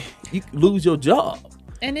 you lose your job.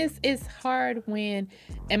 And it's hard when,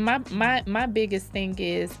 and my biggest thing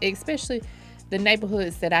is, especially the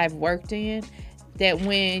neighborhoods that I've worked in, that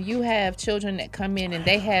when you have children that come in and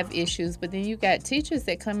they have issues, but then you got teachers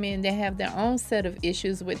that come in that have their own set of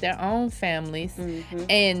issues with their own families,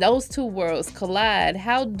 and those two worlds collide.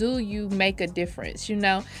 How do you make a difference? You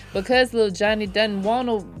know, because little Johnny doesn't want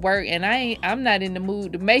to work, and I'm not in the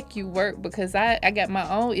mood to make you work because I got my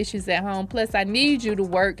own issues at home. Plus, I need you to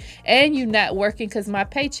work, and you're not working because my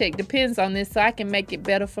paycheck depends on this, so I can make it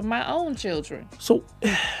better for my own children. So.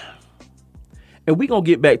 And we're going to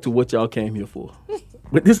get back to what y'all came here for.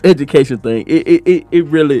 With this education thing, it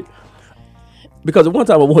really... Because at one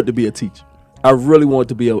time I wanted to be a teacher. I really wanted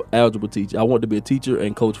to be an algebra teacher. I wanted to be a teacher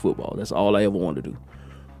and coach football. That's all I ever wanted to do.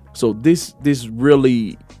 So this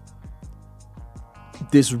really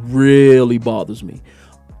bothers me.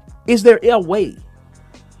 Is there a way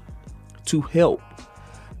to help?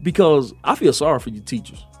 Because I feel sorry for you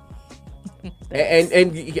teachers.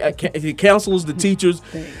 and the counselors, the teachers...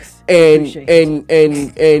 Thanks. And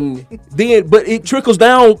then, but it trickles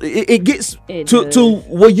down. It gets to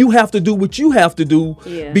where you have to do what you have to do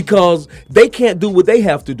because they can't do what they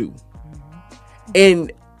have to do.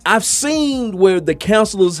 And I've seen where the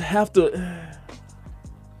counselors have to,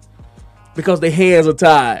 because their hands are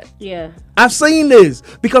tied. Yeah. I've seen this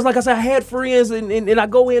because, like I said, I had friends and I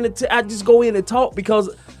go in and I just go in and talk because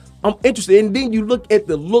I'm interested. And then you look at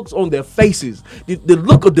the looks on their faces, the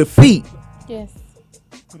look of defeat. Yes.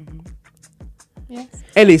 Yes.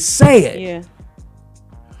 And it's sad. Yeah.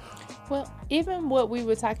 Well, even what we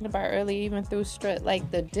were talking about earlier, even through Strut,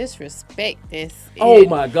 like the disrespect that's oh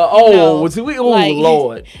my God!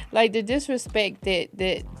 Lord! Like the disrespect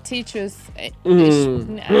that teachers, I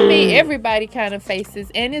mean, everybody kind of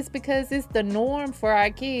faces, and it's because it's the norm for our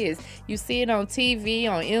kids. You see it on TV,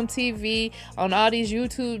 on MTV, on all these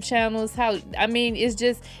YouTube channels.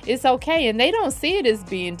 It's okay, and they don't see it as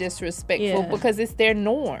being disrespectful because it's their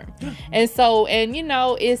norm. And so, you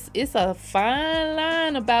know, it's a fine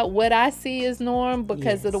line about what I see as norm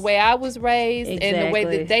because of the way I was raised and the way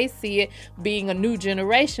that they see it being a new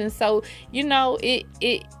generation. So, you know, it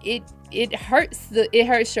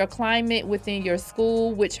hurts your climate within your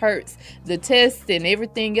school, which hurts the tests and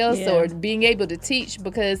everything else, or being able to teach,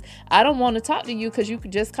 because I don't want to talk to you because you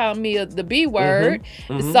could just call me the B word.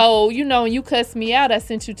 So, you know, you cuss me out, I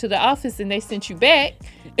sent you to the office and they sent you back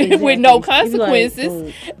with no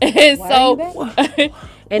consequences.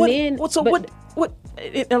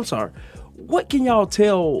 I'm sorry. What can y'all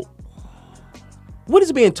tell? What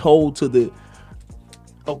is being told to the?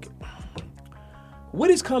 Okay. What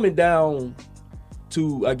is coming down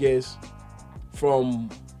to? I guess from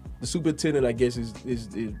the superintendent. I guess is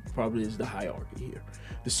probably the hierarchy here.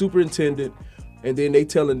 The superintendent, and then they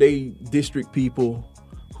telling they district people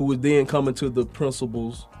who is then coming to the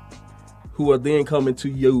principals, who are then coming to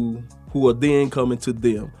you, who are then coming to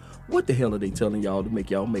them. What the hell are they telling y'all to make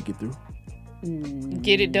y'all make it through?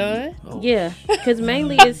 Get it done. Oh. Yeah, because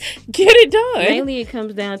mainly it's Get it done. mainly it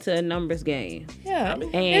comes down to a numbers game. Yeah,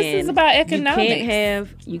 And this is about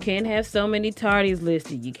economics. You can't have so many tardies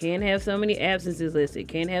listed. You can't have so many absences listed.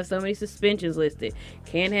 Can't have so many suspensions listed.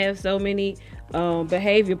 Can't have so many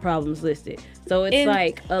behavior problems listed. So it's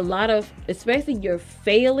like a lot of, especially your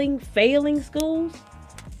failing schools.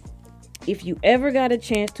 If you ever got a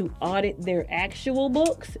chance to audit their actual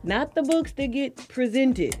books, not the books that get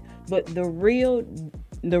presented, but the real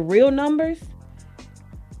numbers,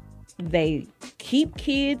 they keep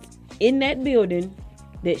kids in that building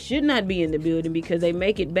that should not be in the building because they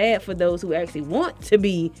make it bad for those who actually want to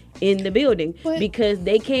be in the building because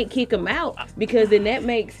they can't kick them out because then that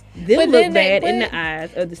makes them look bad in the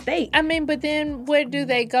eyes of the state. I mean, but then where do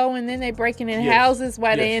they go and then they breaking in houses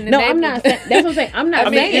while they in the I'm not saying, that's what I'm saying. I'm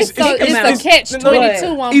not saying it's a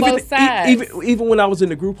catch-22 on both sides. Even when I was in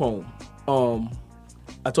the group home,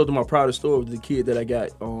 I told them my proudest story of the kid that I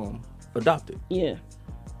got adopted. Yeah.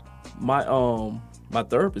 My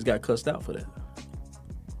therapist got cussed out for that.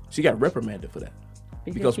 She got reprimanded for that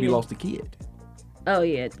because we lost the kid. Oh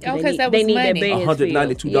yeah, because they need money.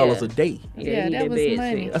 $192 a day. Yeah, that was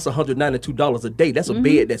money. That's $192 a day. That's a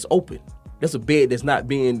bed that's open. That's a bed that's not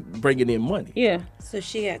bringing in money. Yeah. So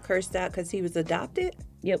she got cursed out because he was adopted?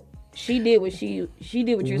 Yep. She did what she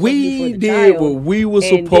did what you were we supposed to do for the did child what we were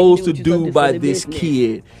supposed to do by this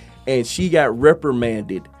kid, and she got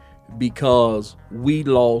reprimanded because we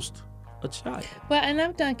lost a child. Well, and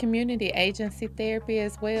I've done community agency therapy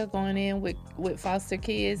as well, going in with foster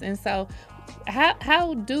kids, and so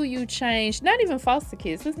how do you change, not even foster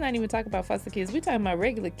kids, let's not even talk about foster kids, we're talking about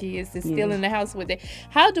regular kids that's still in the house with it.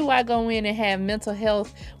 How do I go in and have mental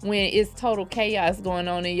health when it's total chaos going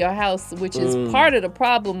on in your house, which is part of the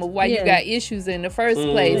problem of why you got issues in the first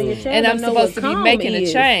place, and I'm supposed to be making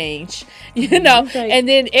a change, you know? And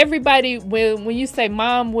then everybody, when you say,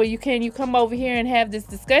 Mom, well, can you come over here and have this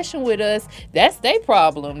discussion with us, that's their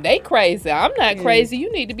problem. They crazy. I'm not crazy.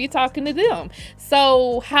 You need to be talking to them.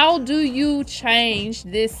 So how do you change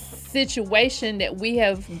this situation that we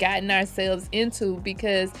have gotten ourselves into?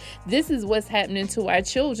 Because this is what's happening to our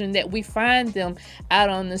children, that we find them out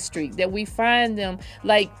on the street, that we find them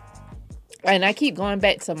like, and I keep going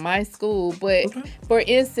back to my school, but for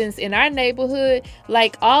instance, in our neighborhood,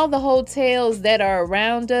 like all the hotels that are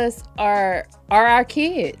around us are our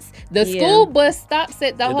kids. The school bus stops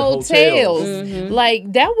at the hotels.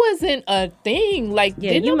 Like that wasn't a thing. Like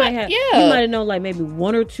you might have known like maybe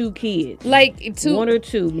one or two kids. Like one or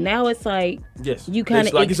two. Now it's like you kind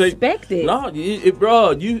of like expect it. No,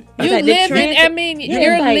 bro, you living. I mean,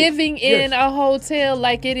 you're like, living in a hotel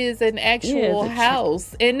like it is an actual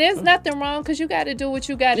house, and there's nothing wrong because you got to do what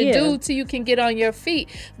you got to do till you can get on your feet.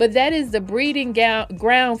 But that is the breeding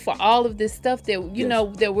ground for all of this stuff that you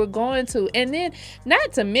know that we're going to, and then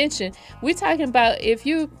not to mention we're talking about if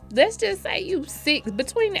you, let's just say you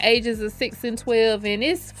between the ages of 6 and 12, and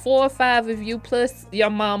it's 4 or 5 of you plus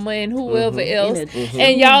your mama and whoever else,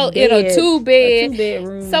 and y'all in a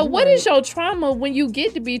two-bedroom. So what is your trauma when you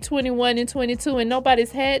get to be 21 and 22 and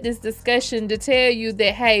nobody's had this discussion to tell you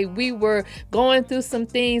that, hey, we were going through some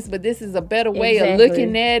things, but this is a better way of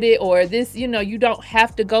looking at it, or this, you know, you don't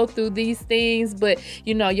have to go through these things, but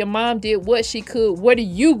you know, your mom did what she could. What are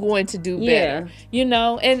you going to do better? You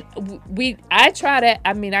know, and I try to,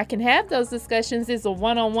 I mean, I can have those discussions. It's a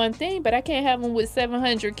one-on-one thing, but I can't have them with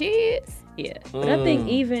 700 kids. Yeah, but I think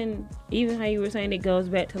even how you were saying, it goes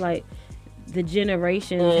back to like the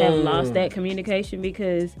generations have lost that communication,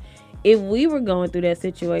 because if we were going through that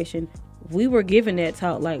situation, we were given that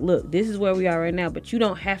talk like, look, this is where we are right now, but you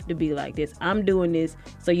don't have to be like this. I'm doing this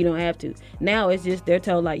so you don't have to. Now it's just they're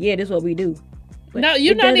told like, yeah, this is what we do. But no,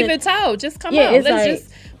 you're not even told. Just come on.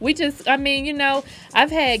 Let's I mean, you know,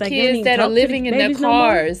 I've had kids that are living in their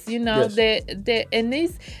cars, you know, that and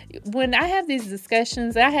these, when I have these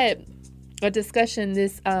discussions, I had a discussion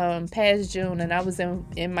this past June, and I was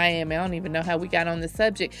in Miami. I don't even know how we got on the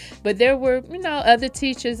subject, but there were, you know, other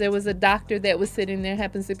teachers. There was a doctor that was sitting there,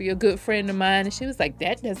 happens to be a good friend of mine, and she was like,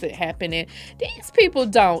 that doesn't happen, and these people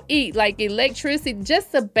don't eat like electricity,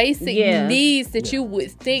 just the basic needs that you would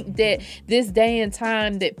think that this day and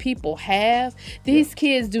time that people have. These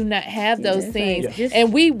kids do not have those things,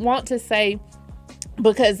 and we want to say,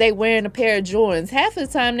 because they wearing a pair of Jordans. Half of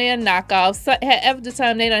the time they're knockoffs. Half of the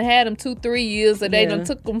time they done had them 2-3 years, or they done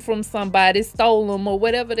took them from somebody, stole them, or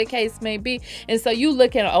whatever the case may be. And so you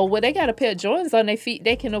look at, oh, well, they got a pair of Jordans on their feet,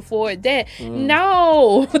 they can afford that.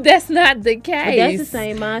 No, that's not the case. But that's the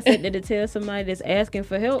same mindset that to tell somebody that's asking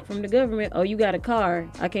for help from the government, oh, you got a car,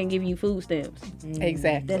 I can't give you food stamps.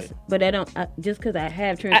 Exactly. But just because I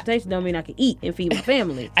have transportation don't mean I can eat and feed my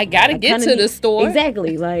family. I gotta get to the store.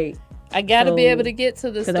 Exactly, like. I gotta be able to get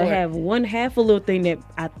to the store. Because I have one half a little thing that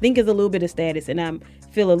I think is a little bit of status, and I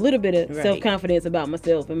feel a little bit of self-confidence about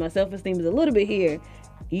myself, and my self-esteem is a little bit here.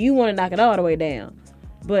 You want to knock it all the way down.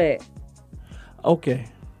 But. Okay.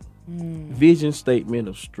 Vision statement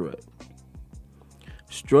of Strut.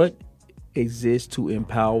 Strut exists to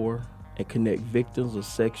empower and connect victims of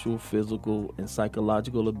sexual, physical, and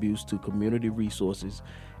psychological abuse to community resources,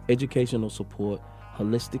 educational support,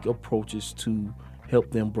 holistic approaches to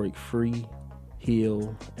help them break free,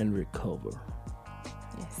 heal, and recover.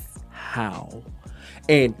 Yes. How?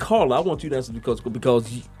 And Carla, I want you to answer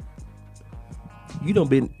because you done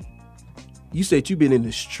been. You said you've been in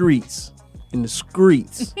the streets, when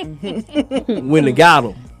they got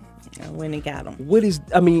them. When they got them.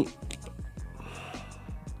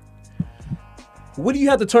 What do you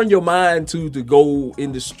have to turn your mind to go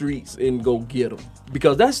in the streets and go get them?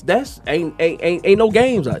 Because that's ain't no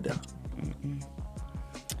games out there.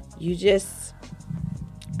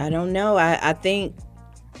 I don't know. I think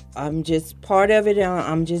I'm just part of it.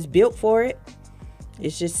 I'm just built for it.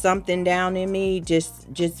 It's just something down in me.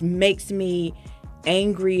 Just makes me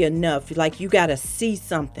angry enough. Like you got to see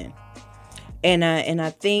something. And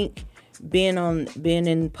I think being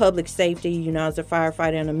in public safety, I was a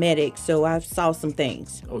firefighter and a medic, so I saw some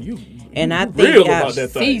things. Oh, you think real about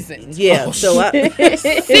that thing. Seasoned. Yeah,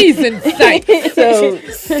 seasoned sight. So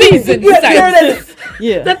seasoned sight.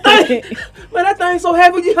 Yeah. That thing so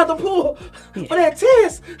heavy you have to pull for that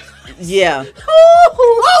test. Yeah.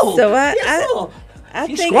 Oh, Lord. So I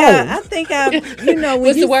think when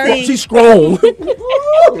What's you the word? see, She's strong.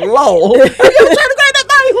 Lord.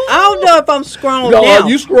 I don't know if I'm strong No, now.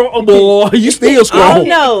 you strong, boy. You still strong. I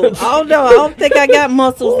don't know. I don't think I got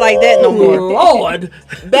muscles like that no more. Lord.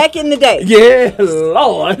 Back in the day. Yeah,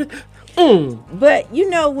 Lord. But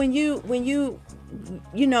when you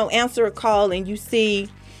answer a call and you see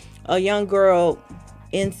a young girl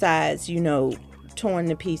insides, torn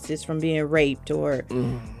to pieces from being raped or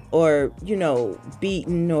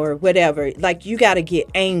beaten or whatever, like you got to get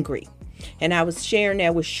angry. And I was sharing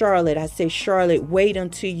that with Charlotte. I say, Charlotte, wait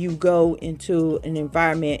until you go into an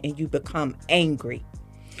environment and you become angry.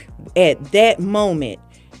 At that moment,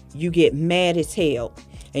 you get mad as hell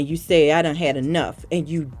and you say, I done had enough, and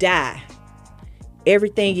you die.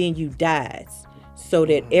 Everything in you dies so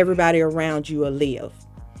that everybody around you will live.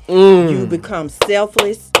 You become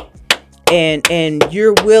selfless and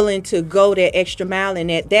you're willing to go that extra mile.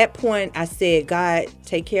 And at that point, I said, God,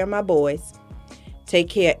 take care of my boys. Take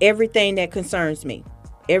care of everything that concerns me.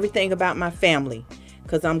 Everything about my family.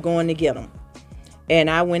 Because I'm going to get them. And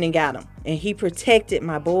I went and got them. And he protected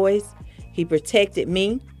my boys. He protected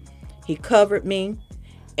me. He covered me.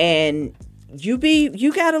 And you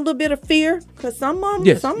got a little bit of fear. Because some of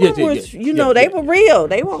them, was, they were real.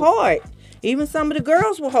 They were hard. Even some of the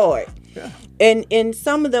girls were hard. Yeah. And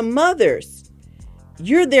some of the mothers,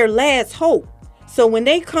 you're their last hope. So when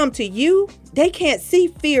they come to you, they can't see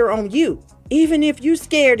fear on you. Even if you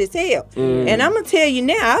scared as hell. And I'm going to tell you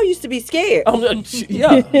now, I used to be scared.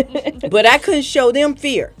 Yeah. But I couldn't show them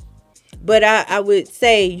fear. But I would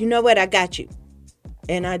say, you know what, I got you.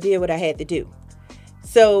 And I did what I had to do.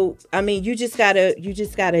 So, you just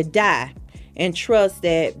gotta die and trust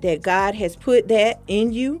that God has put that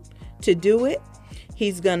in you to do it.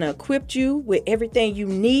 He's going to equip you with everything you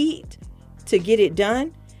need to get it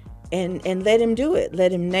done. And let him do it.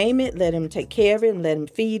 Let him name it. Let him take care of it. And let him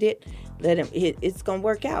feed it. It's gonna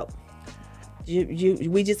work out.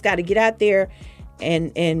 We just got to get out there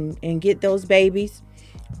and get those babies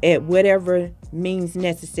at whatever means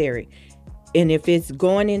necessary. And if it's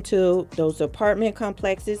going into those apartment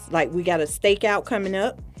complexes, like we got a stakeout coming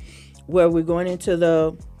up where we're going into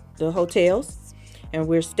the hotels and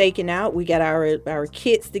we're staking out. We got our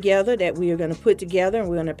kits together that we are going to put together and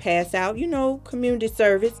we're going to pass out, community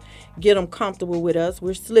service, get them comfortable with us.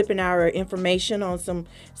 We're slipping our information on some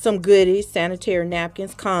goodies, sanitary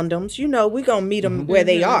napkins, condoms. We're going to meet them where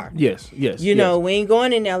they are. Yes. We ain't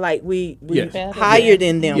going in there like we higher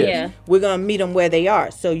than them. Yeah. We're going to meet them where they are.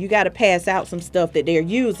 So you got to pass out some stuff that they're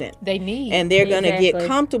using. They need. And they're going to get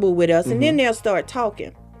comfortable with us and then they'll start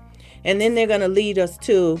talking. And then they're going to lead us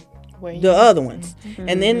to the other ones.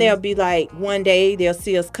 And then they'll be like, one day they'll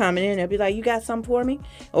see us coming in, they'll be like, you got something for me?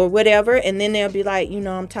 Or whatever. And then they'll be like,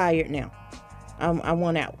 I'm tired now. I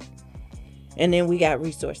want out. And then we got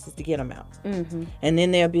resources to get them out. And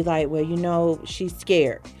then they'll be like, well, she's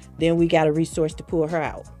scared. Then we got a resource to pull her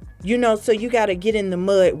out. So you got to get in the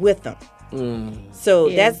mud with them. So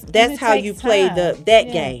that's how you play that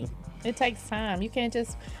game. It takes time. You can't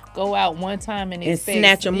just go out one time and expect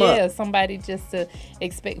snatch them up. Somebody just to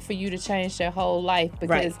expect for you to change their whole life,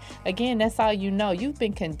 because again, that's all you know. You've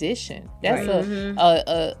been conditioned. That's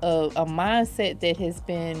a mindset that has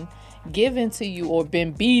been given to you or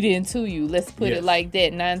been beat into you. Let's put it like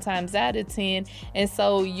that, 9 times out of 10. And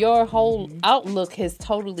so your whole outlook has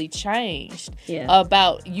totally changed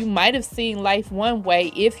about, you might have seen life one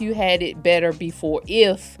way if you had it better before,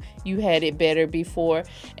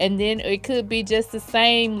 and then it could be just the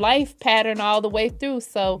same life pattern all the way through.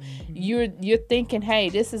 So you're thinking, hey,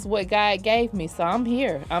 this is what God gave me, so I'm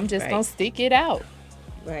here. I'm just gonna stick it out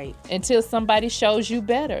until somebody shows you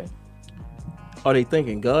better. Are they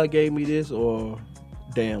thinking God gave me this, or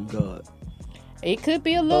damn God? It could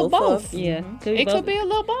be a little both. Yeah, it could be a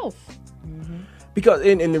little both. Because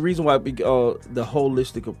and the reason why the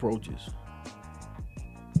holistic approaches,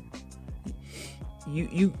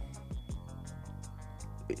 you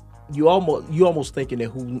almost thinking that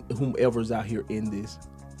whomever's out here in this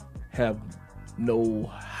have no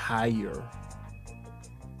higher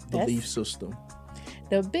belief system.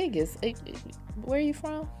 The biggest. Where are you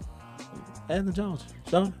from? Atlanta, Georgia.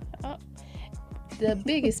 Sean? The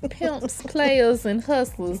biggest pimps, players, and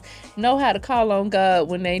hustlers know how to call on God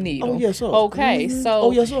when they need him. Oh, yes, sir. Okay,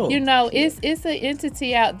 so yes, sir. it's an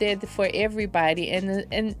entity out there for everybody, and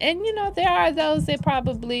there are those that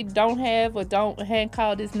probably don't have or hadn't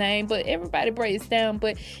called his name, but everybody breaks down.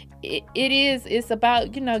 But it's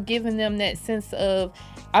about giving them that sense of,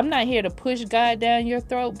 I'm not here to push God down your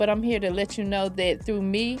throat, but I'm here to let you know that through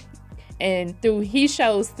me. And he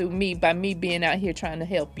shows through me by me being out here trying to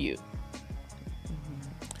help you.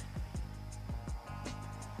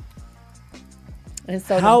 And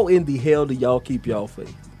so how in the hell do y'all keep y'all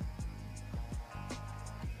faith?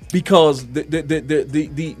 Because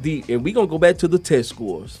the and we gonna go back to the test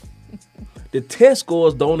scores. The test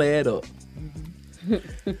scores don't add up.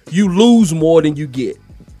 You lose more than you get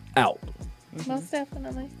out. Most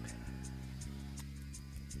definitely.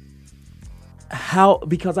 How?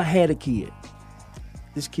 Because I had a kid.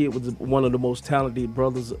 This kid was one of the most talented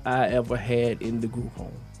brothers I ever had in the group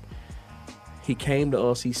home. He came to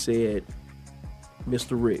us, he said,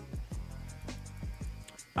 Mr. Rick,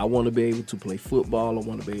 I want to be able to play football, I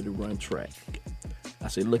want to be able to run track. I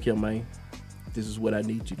said, look here, man, this is what I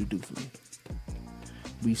need you to do for me.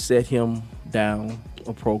 We set him down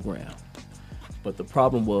a program. But the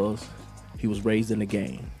problem was, he was raised in a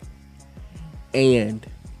gang. And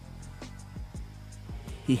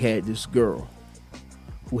he had this girl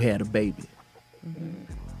who had a baby.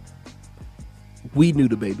 We knew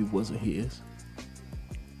the baby wasn't his,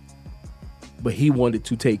 but he wanted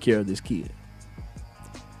to take care of this kid.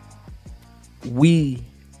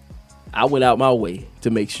 I went out my way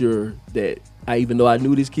to make sure that even though I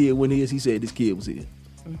knew this kid wasn't his, he said this kid was his.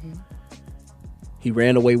 He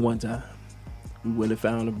ran away one time. We went and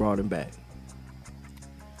found him, brought him back.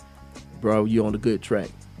 Bro, you on a good track.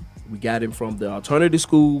 We got him from the alternative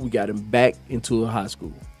school. We got him back into a high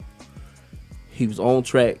school. He was on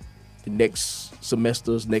track the next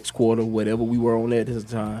semesters, next quarter, whatever we were on at the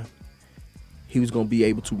time. He was going to be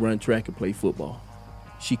able to run track and play football.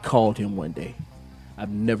 She called him one day.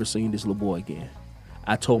 I've never seen this little boy again.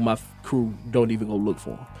 I told my crew, don't even go look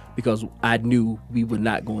for him, because I knew we were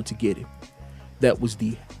not going to get him. That was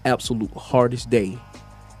the absolute hardest day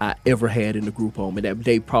I ever had in the group home, and that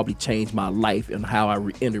day probably changed my life and how I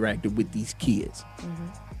interacted with these kids.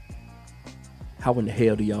 How in the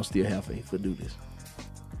hell do y'all still have faith to do this?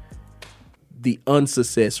 The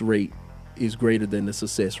unsuccess rate is greater than the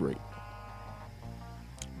success rate.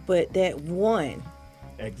 But that one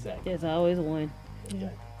Exactly. There's always one.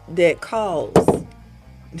 that calls,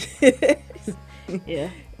 Yeah.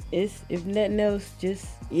 It's, if nothing else, just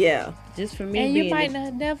for me. And you being might there.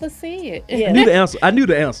 not never see it. Yeah. I knew the answer. I knew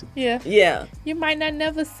the answer. Yeah. You might not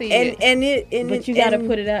never see it. But you got to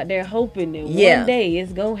put it out there, hoping that Yeah. one day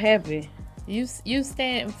it's gonna happen. You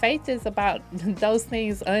stand. Faith is about those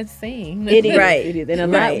things unseen. It is. Right. It is, and a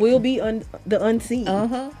Right. lot will be the unseen.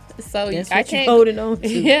 So That's I what can't you're holding on to.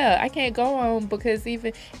 Yeah, I can't go on because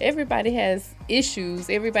even everybody has issues.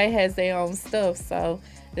 Everybody has their own stuff. So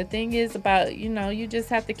the thing is about, you just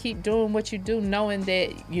have to keep doing what you do, knowing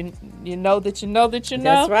that you know that you know that you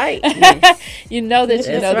know. That's right. You know that you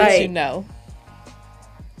That's know that right. you know.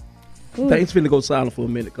 Things finna go silent for a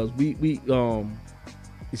minute because we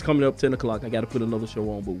it's coming up 10 o'clock. I got to put another show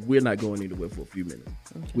on, but we're not going anywhere for a few minutes.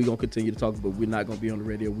 We're going to continue to talk, but we're not going to be on the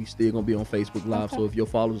radio. We still going to be on Facebook Live. So if your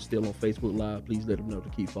followers are still on Facebook Live, please let them know to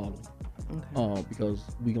keep following. Because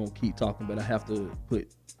we're going to keep talking, but I have to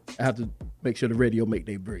make sure the radio make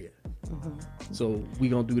their bread. So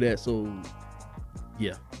we're going to do that. So,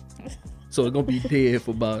 yeah. So it's going to be dead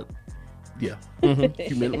for about, few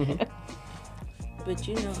minutes. But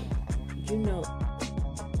you know.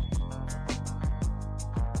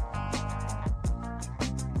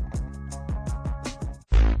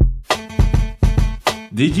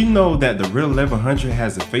 Did you know that the Real 1100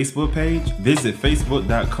 has a Facebook page? Visit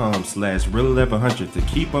facebook.com/Real1100 to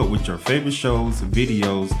keep up with your favorite shows,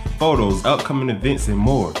 videos, photos, upcoming events, and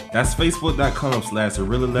more. That's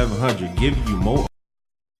facebook.com/Real1100, giving you more.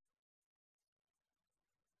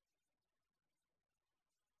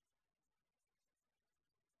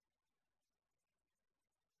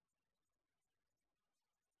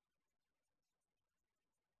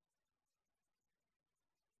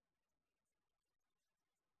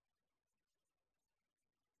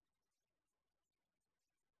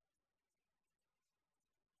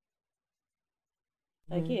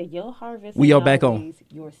 Like, yeah, your harvest. We is are back on. always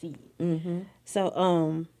your seed.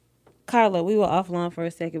 So, Carla, we were offline for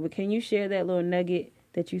a second, but can you share that little nugget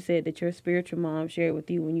that you said that your spiritual mom shared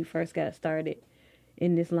with you when you first got started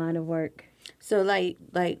in this line of work? So, like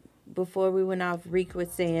before we went off, Reek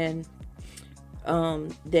was saying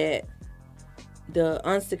that the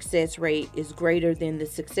unsuccess rate is greater than the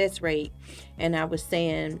success rate. And I was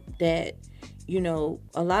saying that, a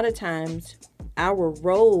lot of times our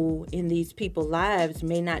role in these people's lives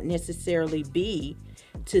may not necessarily be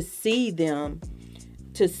to see them,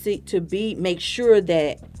 make sure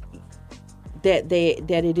that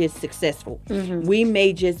it is successful. We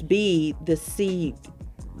may just be the seed,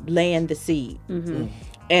 laying the seed.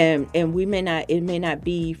 And it may not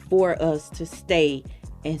be for us to stay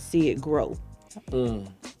and see it grow.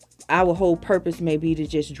 Our whole purpose may be to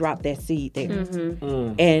just drop that seed there.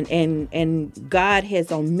 And God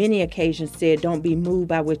has on many occasions said, don't be moved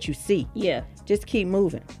by what you see. Yeah. Just keep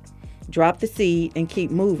moving. Drop the seed and keep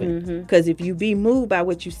moving. Because if you be moved by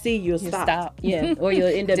what you see, you'll stop. Yeah. Or you'll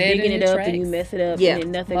end up Dead digging in it your up and you tracks. mess it up Yeah. and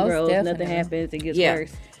then nothing Most grows, nothing definitely. happens, it gets Yeah.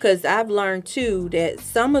 worse. Because I've learned too that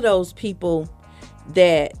some of those people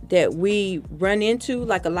that we run into,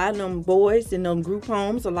 like a lot of them boys in them group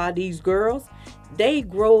homes, a lot of these girls, they've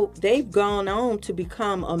gone on to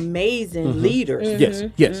become amazing leaders.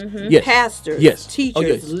 Yes. Pastors,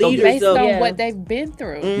 teachers, leaders Based of on what they've been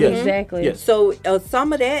through. Exactly. Yes. So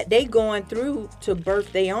some of that they going through to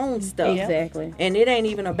birth their own stuff. Exactly. And it ain't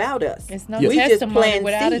even about us. It's no We just testimony plant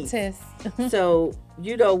without seeds. a test. So,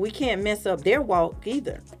 we can't mess up their walk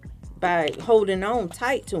either by holding on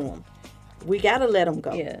tight to them. We got to let them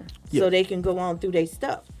go so they can go on through their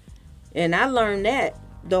stuff. And I learned that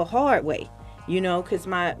the hard way, because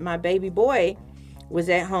my baby boy was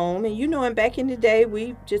at home. And, and back in the day,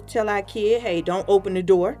 we just tell our kid, hey, don't open the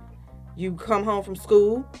door. You come home from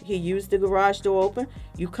school. He used the garage door open.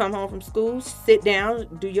 You come home from school, sit down,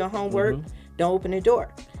 do your homework. Don't open the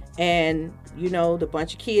door. And, the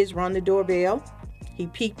bunch of kids run the doorbell. He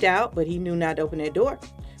peeked out, but he knew not to open that door.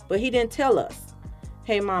 But he didn't tell us.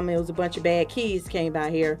 Hey, Mama, it was a bunch of bad kids came by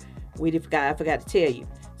here. I forgot to tell you.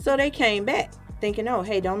 So they came back thinking, oh,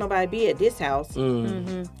 hey, don't nobody be at this house.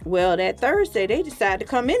 Well, that Thursday, they decided to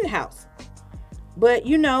come in the house. But,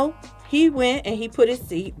 he went and he put his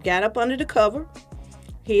seat, got up under the cover,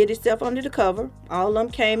 hid himself under the cover. All of them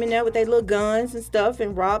came in there with their little guns and stuff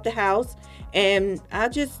and robbed the house. And I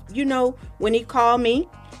just, when he called me,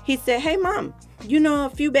 he said, hey, Mom, a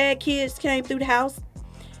few bad kids came through the house.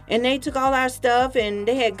 And they took all our stuff and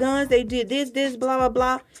they had guns. They did this, blah, blah,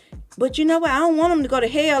 blah. But you know what? I don't want them to go to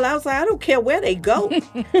hell. I was like, I don't care where they go.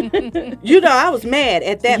 I was mad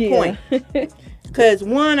at that point. Because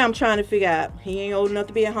one, I'm trying to figure out, he ain't old enough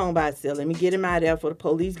to be at home by himself. Let me get him out of there before the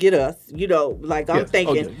police get us. I'm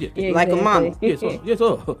thinking like a mama. Yes,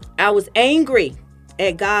 sir. I was angry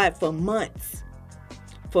at God for months.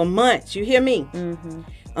 You hear me?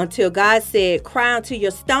 Until God said, cry until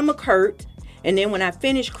your stomach hurt. And then when I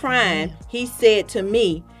finished crying, he said to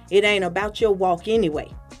me, it ain't about your walk anyway.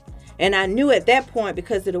 And I knew at that point,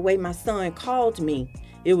 because of the way my son called me,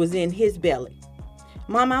 it was in his belly.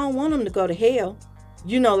 Mom, I don't want him to go to hell.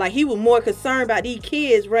 Like he was more concerned about these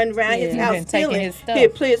kids running around his house stealing his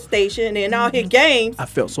PlayStation and all his games. I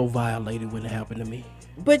felt so violated when it happened to me.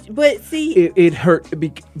 But see, it hurt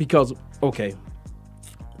because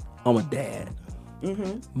I'm a dad.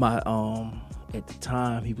 My at the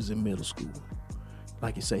time he was in middle school.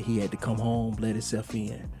 Like you say, he had to come home, let himself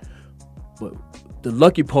in. But the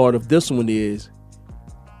lucky part of this one is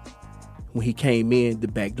when he came in, the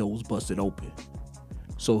back door was busted open.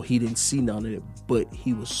 So he didn't see none of it. But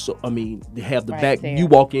he was so, I mean, to have the back, you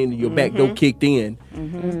walk in, your back door kicked in.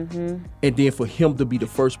 And then for him to be the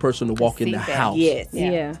first person to walk in the house. Yes.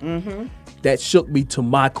 Yeah. That shook me to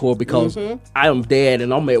my core because I am dad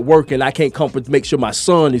and I'm at work and I can't come make sure my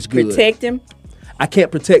son is good. Protect him. I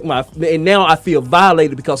can't protect and now I feel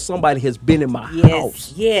violated because somebody has been in my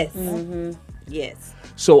house. Yes. Yes.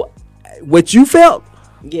 So what you felt,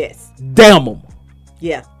 Yes. damn them.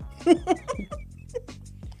 Yeah.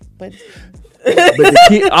 But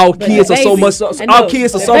Our kids are so much. Our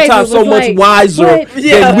kids are sometimes so much like, wiser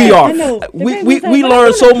than we are. We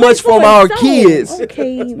learn so much from our kids.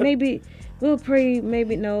 Okay, maybe we'll pray.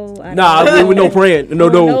 Maybe no. Nah, we no praying.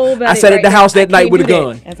 No. I sat at the house that night with a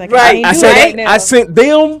gun. Right. I sent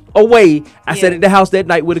them away. I sat at the house that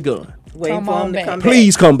night with a gun. Waiting for him to come back.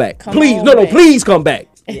 Please come back. Please, no, please come back.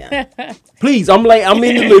 Yeah. Please, I'm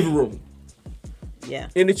in the living room. Yeah.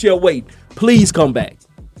 In the chair waiting. Please come back.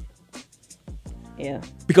 Yeah.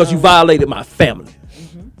 Because you violated my family.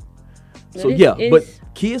 So but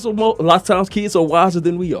kids are a lot of times kids are wiser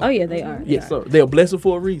than we are. Oh yeah, they are. Yes, sir. They're blessed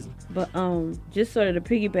for a reason. But just sort of to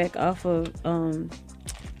piggyback off of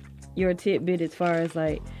your tidbit as far as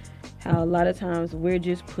like how a lot of times we're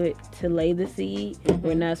just put to lay the seed.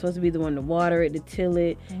 We're not supposed to be the one to water it, to till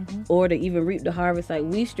it, or to even reap the harvest. Like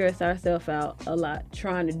we stress ourselves out a lot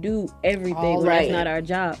trying to do everything when that's not our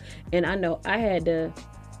job. And I know I had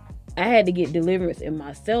to get deliverance in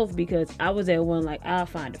myself because I was at one like I'll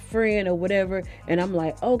find a friend or whatever, and I'm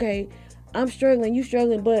like, okay, I'm struggling, you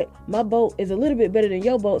struggling, but my boat is a little bit better than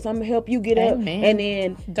your boat, so I'm gonna help you get up. And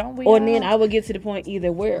then then I would get to the point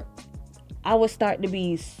either where I would start to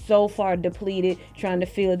be so far depleted trying to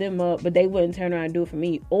fill them up, but they wouldn't turn around and do it for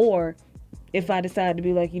me. Or if I decided to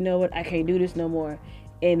be like, you know what, I can't do this no more.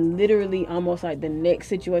 And literally almost like the next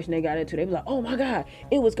situation they got into, they be like, oh my God,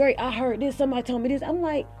 it was great. I heard this, somebody told me this. I'm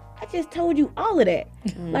like, I just told you all of that.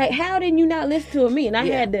 Like, how didn't you not listen to me? And I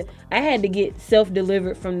had to get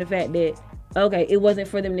self-delivered from the fact that, okay, it wasn't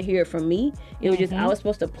for them to hear it from me. It was just I was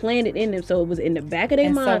supposed to plant it in them so it was in the back of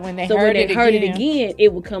their mind. So when they heard it again,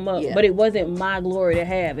 it would come up. But it wasn't my glory to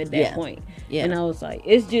have at that point. Yeah. And I was like,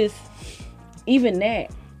 it's just, even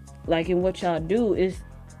that, like in what y'all do is,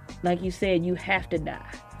 like you said, you have to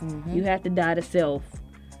die. You have to die to self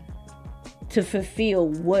to fulfill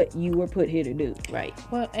what you were put here to do. Right.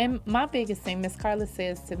 Well, and my biggest thing, Miss Carla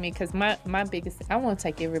says to me, because my biggest thing, I want to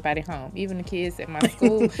take everybody home, even the kids at my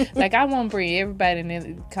school. Like, I want to bring everybody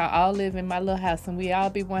and all live in my little house and we all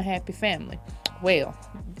be one happy family. Well,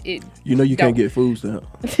 you can't get food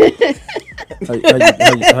stamps. how you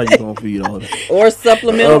gonna feed all that? Or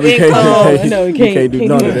supplemental income. No, you can't do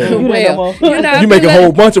none of that. Well, you make a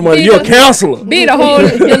whole bunch of money. You're a counselor. Be the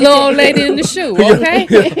little old lady in the shoe, okay?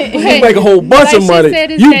 You make a whole bunch of money.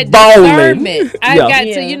 You balling. I got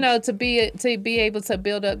to be able to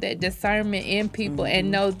build up that discernment in people and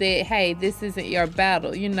know that, hey, this isn't your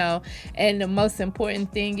battle, And the most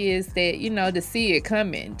important thing is that, to see it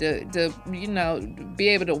coming, to be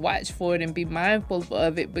able to watch for it and be mindful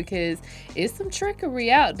of it, because it's some trickery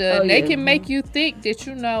out there. They can make you think that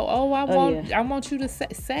I want you to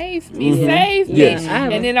save me, save me,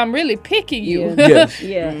 and then I'm really picking you.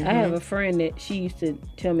 I have a friend that she used to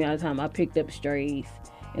tell me all the time, I picked up strays.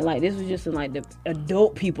 And like this was just in like the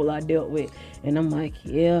adult people I dealt with, and I'm like,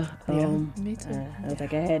 me too. I was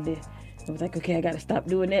like, I was like, okay, I got to stop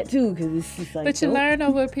doing that too, because it's just like. But you learn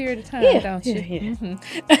over a period of time, don't you?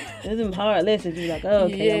 Yeah. There's some hard lessons. You're like, oh,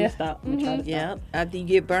 okay, I'm gonna stop. I'm gonna try to stop. After you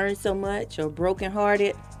get burned so much or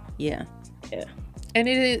brokenhearted, yeah. And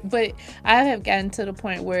it is, but I have gotten to the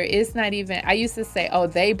point where it's not even, I used to say, oh,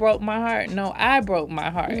 they broke my heart. No, I broke my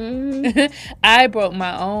heart. I broke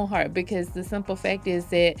my own heart, because the simple fact is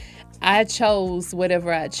that I chose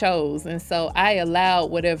whatever I chose. And so I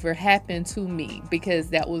allowed whatever happened to me, because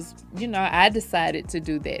that was, I decided to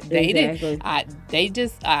do that. They didn't,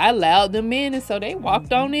 I allowed them in, and so they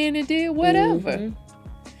walked on in and did whatever.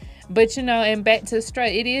 But, and back to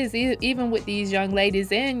straight, it is, even with these young ladies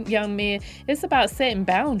and young men, it's about setting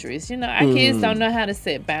boundaries. Our kids don't know how to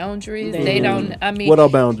set boundaries. They don't, What are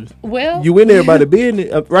boundaries? Well. You in everybody's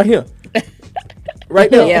business, right here. Right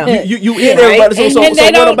now. Yeah. You in everybody. So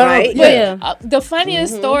what about the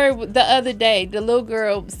funniest story the other day, the little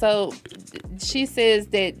girl, so she says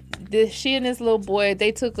that she and this little boy,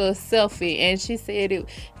 they took a selfie, and she said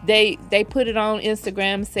they put it on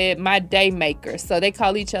Instagram and said, my day maker. So they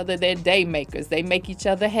call each other their day makers. They make each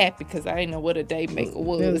other happy, because I didn't know what a day maker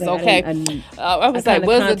was. Okay. I was like,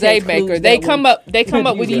 what's a day maker? They come up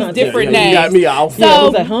with these different names. You got me off. So, I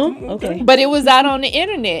was like, okay. But it was out on the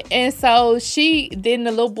internet. And so then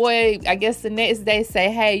the little boy, I guess the next day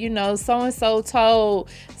say, hey, you know, so-and-so told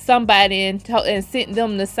somebody and sent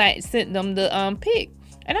them the pic.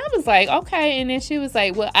 And I was like, okay. And then she was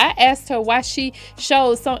like, well, I asked her why she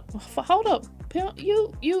showed hold up.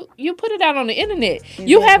 You put it out on the internet. Exactly.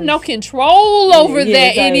 You have no control over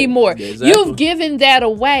that anymore. Exactly. You've given that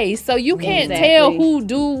away, so you can't tell who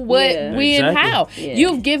do what, when, how. Yeah.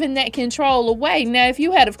 You've given that control away. Now, if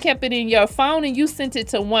you had have kept it in your phone and you sent it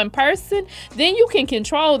to one person, then you can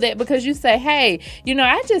control that, because you say, hey, you know,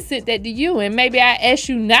 I just sent that to you, and maybe I asked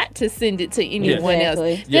you not to send it to anyone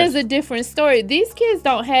else. There's a different story. These kids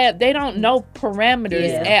don't know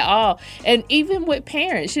parameters at all. And even with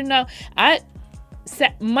parents, you know,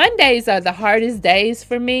 Mondays are the hardest days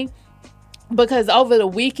for me, because over the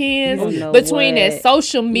weekends, between that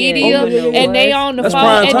social media and they on the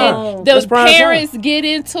phone, and then the parents get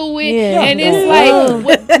into it, and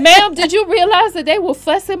it's like, ma'am, did you realize that they were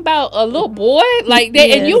fussing about a little boy like that,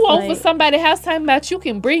 and you over somebody's house talking about you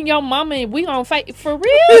can bring your mama and we gonna fight for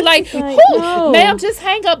real? Like, ma'am, just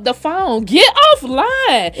hang up the phone, get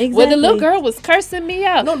offline. Exactly. Well, the little girl was cursing me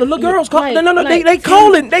out. No, the little girls calling. No, they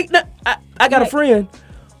calling. I got a friend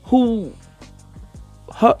who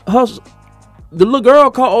the little girl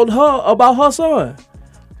called her about her son.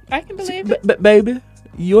 I can believe it. Baby,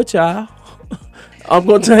 you're a child. I'm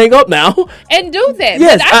going to hang up now. And do that.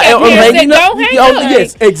 Yes, but I got parents that don't hang up.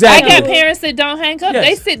 Yes, exactly. I got parents that don't hang up. Yes.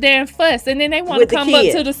 They sit there and fuss, and then they want to come up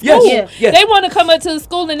to the school. Yes. Yes. They want to come up to the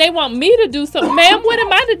school, and they want me to do something. Ma'am, what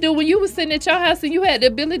am I to do when you were sitting at your house and you had the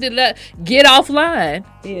ability to get offline?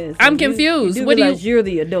 Yes, I'm confused. You what do you? You're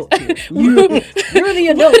the adult. You're the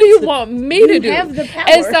adult. What do you want me to do? You have the power.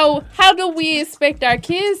 And so, how do we expect our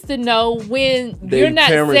kids to know when you're not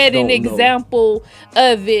setting an example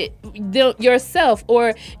of it yourself?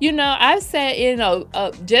 Or, you know, I sat in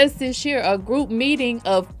just this year a group meeting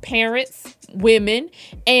of parents, women,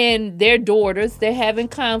 and their daughters. They're having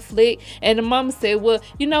conflict, and the mama said, well,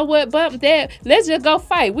 you know what, but Dad, let's just go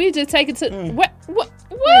fight. We just take it to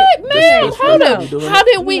what, ma'am? Hold up. How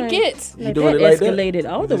did we get? That escalated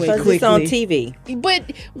all the way quickly. It's on TV.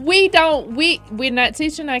 But we're not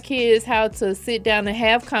teaching our kids how to sit down and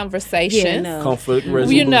have conversations. Conflict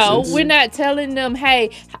resolution. You know, we're not telling them,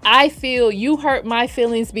 hey, I feel you hurt my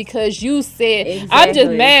feelings because you said I'm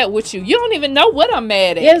just mad with you. You don't even know what I'm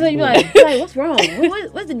mad at. Yeah, so you're like, what's wrong?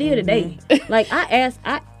 What's the deal today? Like, I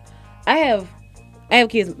have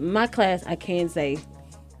kids. My class, I can say,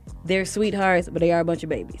 they're sweethearts, but they are a bunch of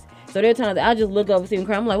babies. So there are times I just look over, see them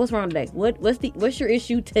cry. I'm like, what's wrong today? What's your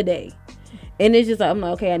issue today? And it's just like, I'm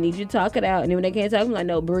like, okay, I need you to talk it out. And then when they can't talk, I'm like,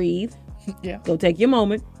 no, breathe. Yeah. Go take your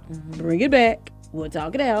moment. Bring it back. We'll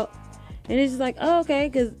talk it out. And it's just like, oh, okay,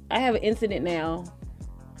 because I have an incident now.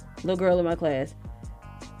 Little girl in my class.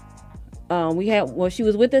 She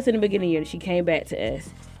was with us in the beginning of the year. She came back to us.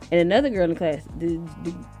 And another girl in the class, the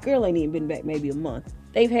girl ain't even been back maybe a month.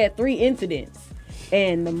 They've had 3 incidents.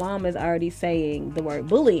 And the mom is already saying the word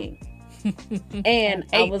bullying. And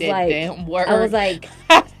I was like,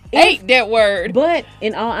 hate that word. But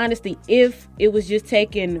in all honesty, if it was just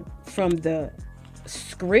taken from the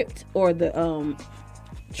script or the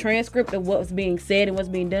transcript of what was being said and what's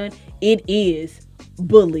being done, it is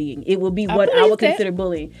bullying. It would be what I would consider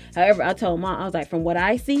bullying. However, I told Mom, I was like, from what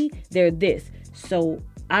I see, they're this. So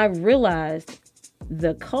I realized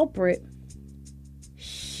the culprit,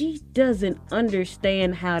 she doesn't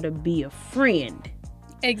understand how to be a friend.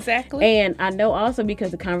 Exactly. And I know also because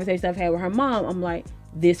the conversation I've had with her mom, I'm like,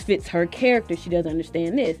 this fits her character. She doesn't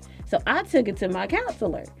understand this. So I took it to my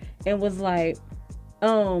counselor and was like,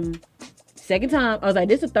 second time, I was like,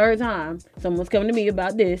 this is the 3rd time someone's coming to me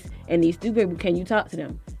about this, and these 2 people, can you talk to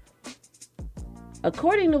them?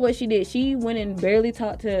 According to what she did, she went and barely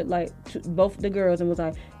talked to both the girls and was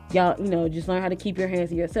like, y'all, just learn how to keep your hands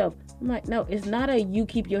to yourself. I'm like, no, it's not a you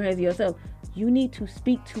keep your hands to yourself. You need to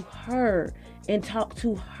speak to her and talk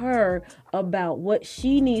to her about what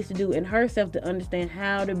she needs to do in herself to understand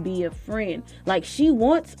how to be a friend. Like, she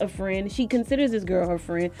wants a friend. She considers this girl her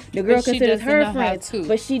friend. The girl considers her a friend.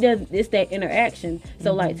 But she doesn't. It's that interaction.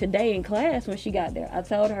 So, like, today in class when she got there, I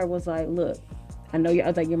told her, was like, look, I know I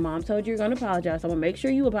was like, your mom told you you're going to apologize. So I'm going to make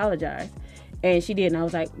sure you apologize. And she did. And I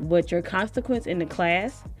was like, but your consequence in the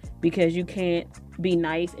class, because you can't be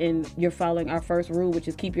nice and you're following our first rule, which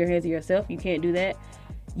is keep your hands to yourself. You can't do that.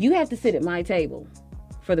 You have to sit at my table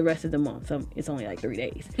for the rest of the month. So it's only like 3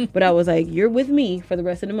 days. But I was like, you're with me for the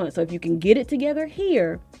rest of the month. So if you can get it together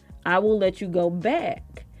here, I will let you go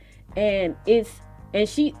back. And she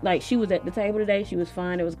was at the table today. She was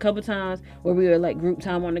fine. There was a couple times where we were like group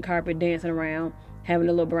time on the carpet, dancing around, having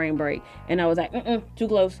a little brain break. And I was like, too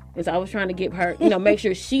close. And so I was trying to get her, make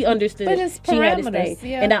sure she understood But it's she had to stay. parameters,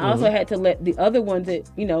 yeah. And I also had to let the other ones that,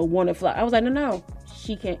 want to fly. I was like, no,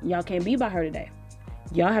 y'all can't be by her today.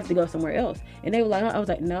 Y'all have to go somewhere else. And they were like, I was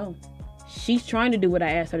like, no, she's trying to do what I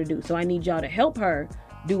asked her to do. So I need y'all to help her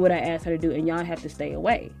do what I asked her to do. And y'all have to stay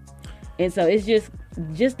away. And so it's just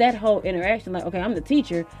that whole interaction. Like, okay, I'm the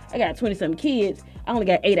teacher. I got 20-something kids. I only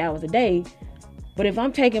got 8 hours a day. But if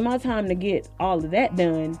I'm taking my time to get all of that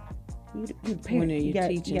done, you parent, you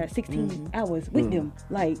got 16 hours with them.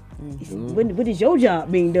 Like, what is your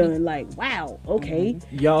job being done? Like, wow, okay.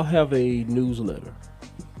 Y'all have a newsletter.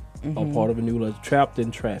 A part of a newsletter, Trapped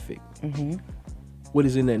in Traffic. What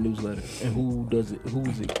is in that newsletter, and who is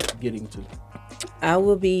it getting to? I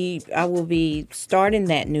will be starting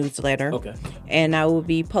that newsletter. Okay. And I will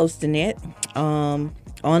be posting it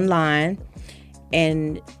online,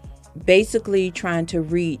 and basically trying to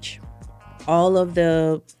reach all of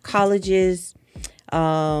the colleges.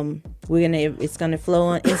 It's gonna flow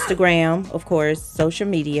on Instagram, of course, social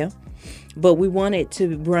media, but we want it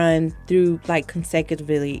to run through like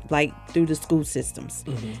consecutively, like through the school systems,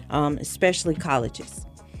 especially colleges.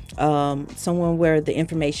 Somewhere where the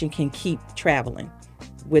information can keep traveling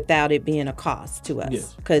without it being a cost to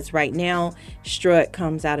us. Because right now, Strut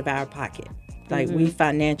comes out of our pocket. Like we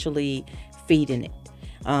financially feeding it.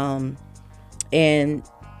 And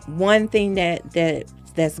one thing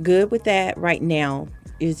that's good with that right now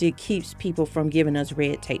is it keeps people from giving us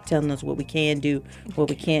red tape, telling us what we can do, what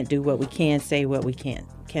we can't do, what we can say, what we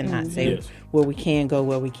cannot say, where we can go,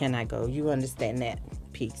 where we cannot go. You understand that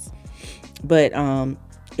piece. But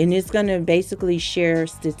and it's going to basically share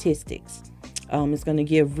statistics. It's going to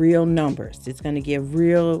give real numbers. It's going to give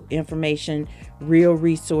real information, real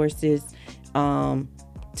resources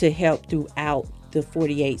to help throughout the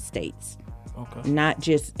 48 states. Okay. Not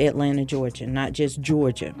just Atlanta, Georgia, not just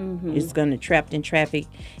Georgia. It's going to Trapped in Traffic.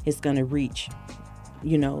 It's going to reach,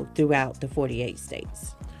 throughout the 48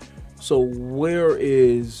 states. So where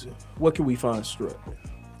can we find Strut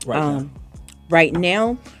now? Right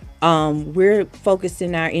now, we're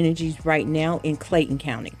focusing our energies right now in Clayton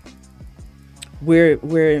County.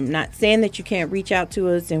 We're not saying that you can't reach out to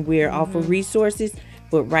us and we're offer resources,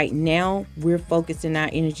 but right now we're focusing our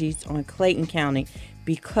energies on Clayton County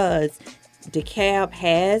because DeKalb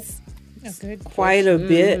has quite a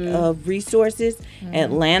bit of resources.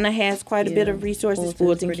 Atlanta has quite a bit of resources.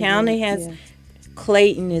 Fulton County has.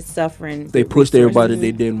 Clayton is suffering. They pushed everybody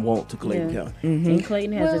they didn't want to Clayton County. And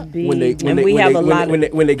Clayton has a big. When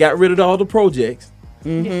they got rid of all the projects.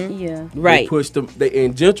 Right. They pushed them. They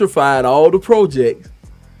gentrified all the projects.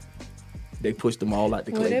 They pushed them all out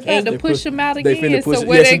to Clayton County. They're about to push them out again. So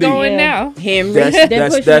where they going now? Henry.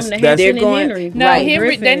 They're going. Henry. No,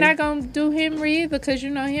 Henry. They're not going to do Henry either because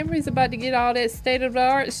Henry's about to get all that state of the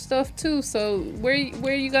art stuff too. So where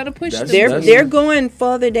are you going to push them? They're going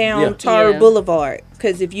further down Tara Boulevard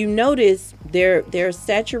because if you notice, they're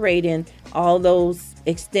saturating all those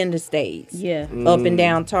extended stays. Up and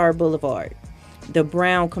down Tara Boulevard. The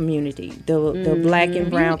brown community, the black and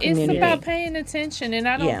brown community. It's about paying attention, and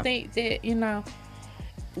I don't think that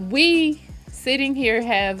we sitting here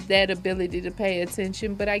have that ability to pay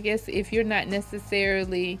attention. But I guess if you're not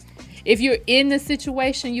necessarily, if you're in the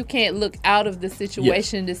situation, you can't look out of the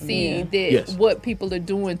situation to see that what people are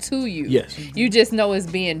doing to you. You just know it's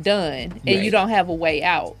being done, and you don't have a way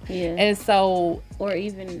out. And so, or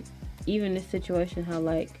even the situation how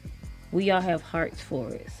like we all have hearts for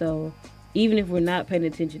it, so. Even if we're not paying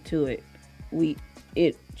attention to it,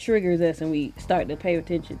 it triggers us and we start to pay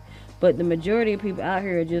attention. But the majority of people out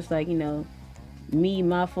here are just like, me,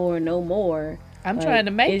 my four, and no more. I'm trying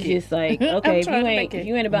to make it. It's just like, okay, if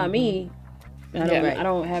you ain't about me, I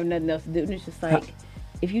don't have nothing else to do. And it's just like,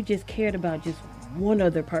 if you just cared about just one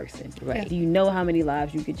other person, do you know how many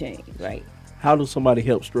lives you could change? How does somebody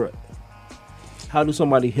help Strut? How does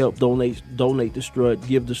somebody help donate the Strut,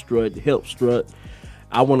 give the Strut, help Strut?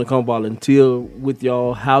 I want to come volunteer with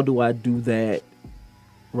y'all. How do I do that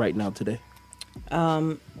right now today?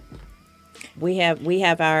 We have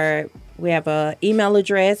a email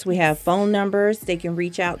address. We have phone numbers. They can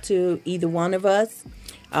reach out to either one of us.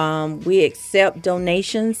 We accept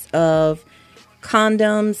donations of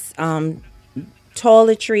condoms,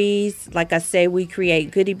 toiletries. Like I say, we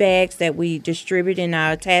create goodie bags that we distribute in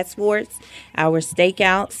our task force, our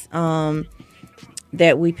stakeouts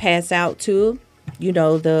that we pass out to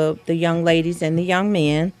the young ladies and the young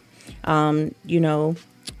men. You're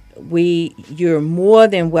more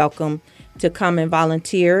than welcome to come and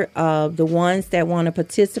volunteer. The ones that want to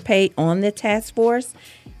participate on the task force,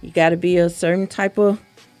 you got to be a certain type of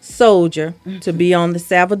soldier to be on the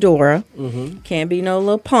Salvadora. Can't be no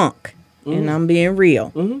little punk. And I'm being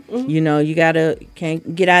real. You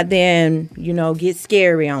can't get out there and, get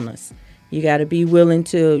scary on us. You got to be willing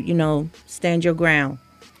to, stand your ground.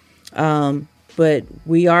 But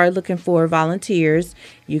we are looking for volunteers.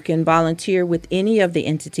 You can volunteer with any of the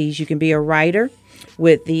entities. You can be a writer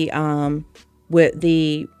with the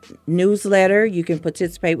newsletter. You can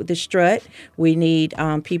participate with the strut. We need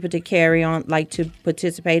people to carry on, to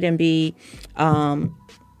participate and be to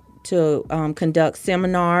conduct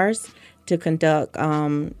seminars, to conduct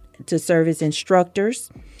to serve as instructors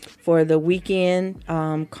for the weekend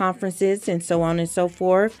conferences and so on and so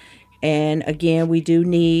forth. And again, we do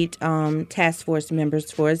need task force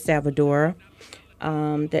members for El Salvador.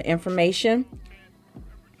 The information,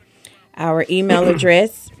 our email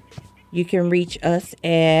address, you can reach us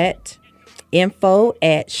at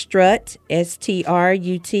info@strut,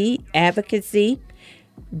 STRUT, advocacy.org.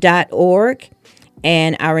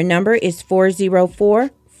 And our number is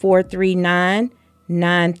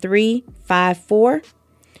 404-439-9354.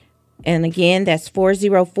 And again, that's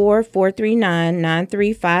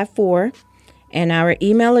 404-439-9354. And our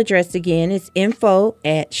email address again is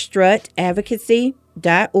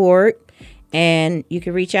info@strutadvocacy.org. And you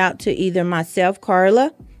can reach out to either myself,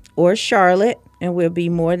 Carla, or Charlotte, and we'll be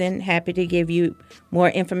more than happy to give you more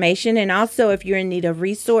information. And also, if you're in need of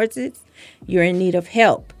resources, you're in need of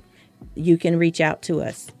help, you can reach out to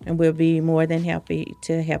us, and we'll be more than happy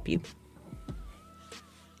to help you.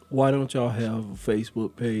 Why don't y'all have a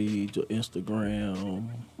Facebook page or Instagram,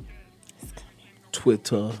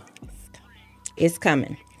 Twitter? It's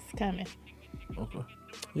coming. It's coming. Okay.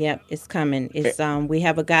 Yep, it's coming. It's we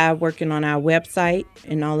have a guy working on our website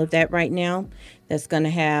and all of that right now. That's going to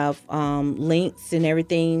have links and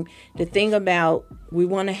everything. The thing about, we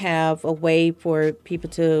want to have a way for people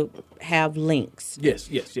to have links. Yes.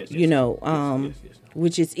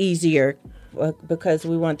 Which is easier because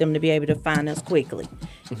we want them to be able to find us quickly.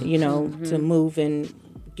 To move and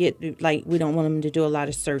get, we don't want them to do a lot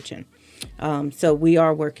of searching. So we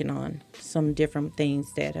are working on some different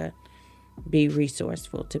things that be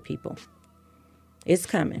resourceful to people. It's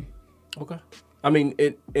coming. Okay. I mean,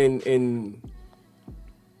 and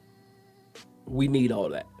we need all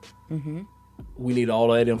that. We need all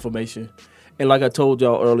that information. And like I told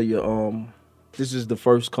y'all earlier, this is the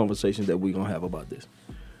first conversation that we're going to have about this.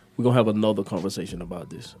 We're going to have another conversation about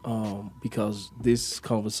this because this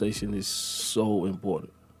conversation is so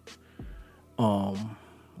important.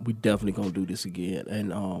 We definitely going to do this again.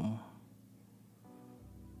 And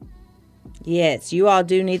yes, you all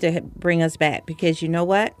do need to bring us back because you know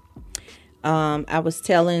what? I was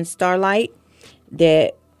telling Starlight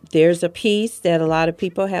that there's a piece that a lot of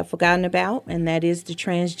people have forgotten about, and that is the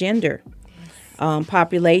transgender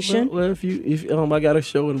population. Well, if I got a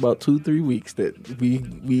show in about 2-3 weeks that we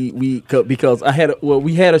because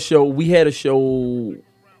we had a show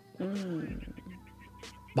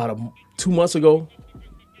about 2 months ago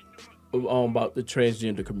about the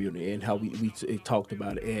transgender community and how we talked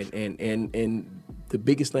about it, and the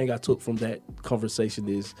biggest thing I took from that conversation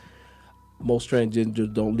is most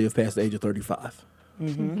transgenders don't live past the age of 35.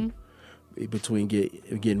 Between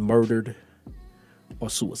getting murdered or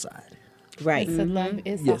suicide. Right. It's a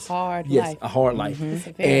hard life. Yes, a hard life. It's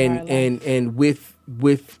a very hard life. And with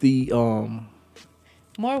the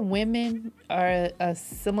more women are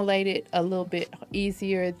assimilated a little bit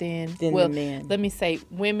easier than the men. Let me say,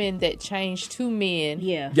 women that change to men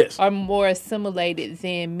are more assimilated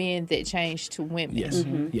than men that change to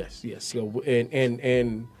women. Yes, yes. So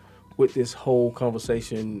and with this whole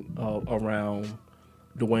conversation around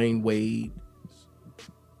Dwayne Wade's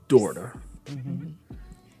daughter.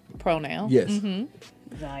 Pronoun. Yes.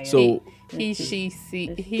 Zaya. So he, she,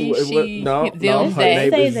 no, them, her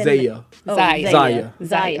name is Zaya. Zaya.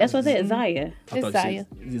 Zaya. That's what I said. Zaya. It's Zaya.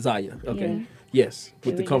 Zaya. Okay. Yeah. Yes.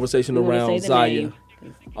 With the conversation you wanna around say the Zaya,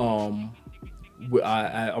 name?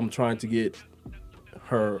 I'm trying to get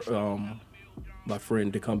her, my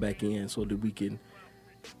friend, to come back in so that we can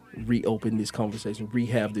reopen this conversation,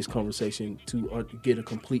 rehab this conversation to get a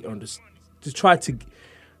complete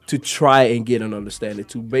to try and get an understanding,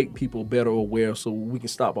 to make people better aware so we can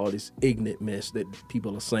stop all this ignorant mess that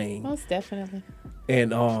people are saying. Most definitely.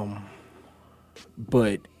 And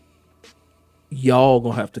but y'all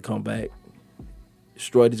gonna have to come back.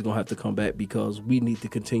 Stroy's gonna have to come back because we need to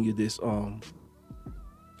continue this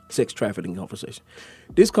sex trafficking conversation.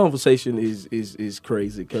 This conversation is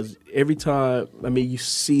crazy because every time, I mean, you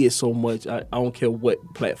see it so much. I don't care what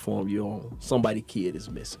platform you're on. Somebody kid is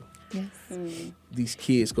missing. Yes. These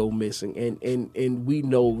kids go missing, and we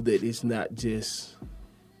know that it's not just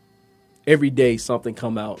every day something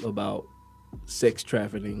come out about sex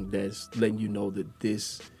trafficking that's letting you know that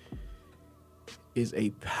this is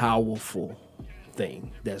a powerful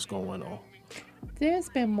thing that's going on. There's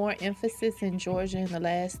been more emphasis in Georgia in the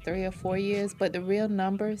last 3 or 4 years, but the real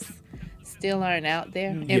numbers still aren't out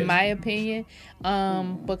there, in my opinion,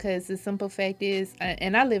 because the simple fact is,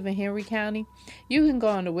 and I live in Henry County, you can go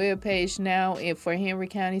on the webpage now for Henry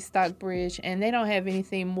County Stockbridge, and they don't have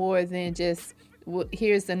anything more than just,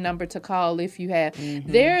 here's the number to call if you have.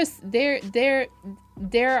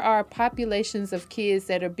 There are populations of kids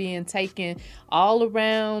that are being taken all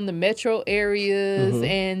around the metro areas,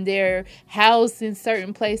 and they're housed in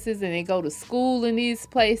certain places, and they go to school in these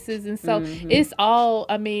places, and so it's all,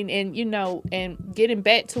 I mean, and you know, and getting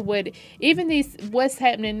back to what's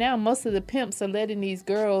happening now, most of the pimps are letting these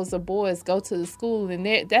girls or boys go to the school,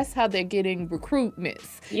 and that's how they're getting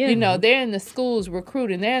recruitments. You know, they're in the schools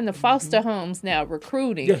recruiting, they're in the foster homes now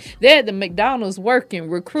recruiting, they're at the McDonald's working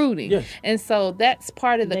recruiting, and so that's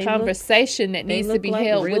part of the conversation that needs to be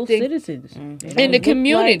held real within citizens in the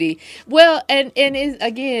community. Well, and it's,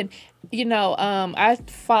 again, you know, I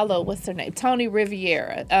follow, what's her name, Tony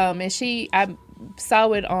Riviera, and I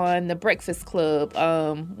saw it on the Breakfast Club,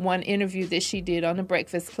 one interview that she did on the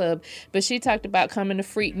Breakfast Club, but she talked about coming to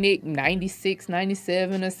Freaknik 96,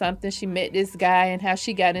 97 or something. She met this guy and how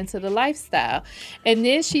she got into the lifestyle, and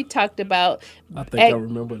then she talked about, I think I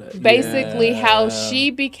remember that, basically how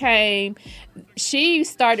she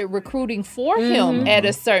started recruiting for him at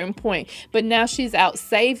a certain point, but now she's out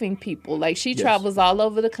saving people. Like, she travels all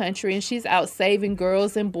over the country, and she's out saving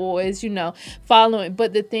girls and boys, you know, following.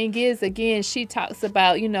 But the thing is, again, she talks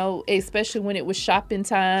about, you know, especially when it was shopping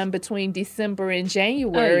time between December and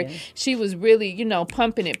January, she was really, you know,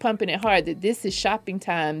 pumping it hard, that this is shopping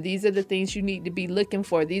time. These are the things you need to be looking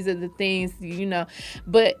for. These are the things, you know,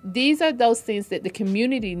 but these are those things that the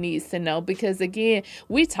community needs to know, because again,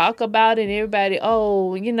 we talk about it and everybody,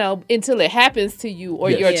 oh, you know, until it happens to you or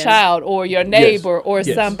your child or your neighbor or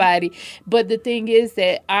somebody. But the thing is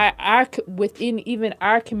that our within even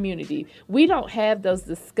our community, we don't have those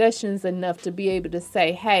discussions enough to be able to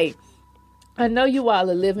say, hey, I know you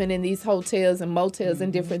all are living in these hotels and motels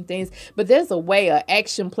and different things, but there's a way, an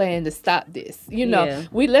action plan to stop this. You know,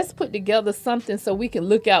 let's put together something so we can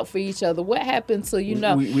look out for each other. What happened to, you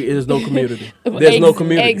know, there's no community. There's no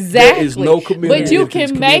community. Exactly. There is no community. But you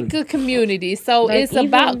can make a community. So like, it's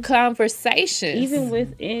about conversations. Even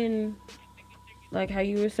within, like how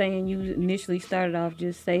you were saying, you initially started off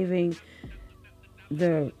just saving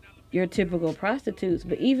your typical prostitutes,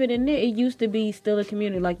 but even in there, it used to be still a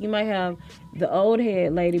community. Like, you might have the old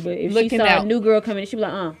head lady, but if she saw a new girl coming in, she'd be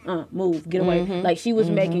like, move, get away. Like, she was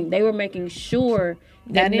they were making sure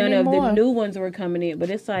that none of the new ones were coming in. But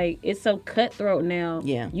it's like, it's so cutthroat now.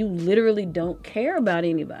 Yeah. You literally don't care about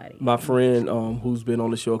anybody. My friend, who's been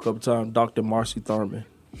on the show a couple times, Dr. Marcy Thurman,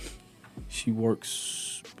 she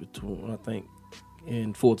works between, I think,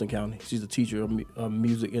 in Fulton County. She's a teacher, a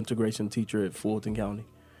music integration teacher at Fulton County.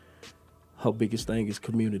 Her biggest thing is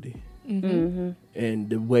community. And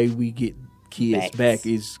the way we get kids back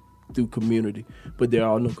is through community. But there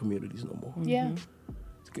are no communities no more. Yeah.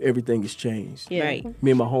 Everything has changed. Yeah. Right. Me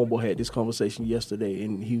and my homeboy had this conversation yesterday,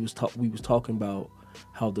 and we was talking about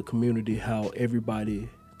how the community, how everybody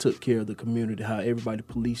took care of the community, how everybody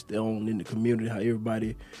policed their own in the community, how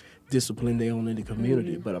everybody disciplined their own in the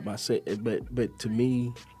community. But to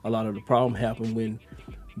me, a lot of the problem happened when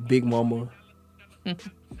Big Mama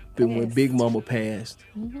when Big Mama passed.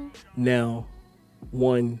 Now,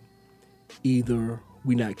 either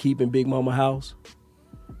we not keeping Big Mama house,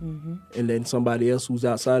 and then somebody else who's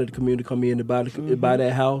outside of the community come in to buy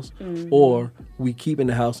that house, or we keeping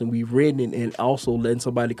the house and we renting and also letting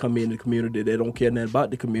somebody come in the community that don't care nothing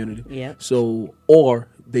about the community. Yeah. So, or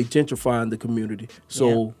they gentrifying the community.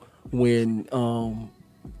 So when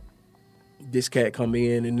this cat come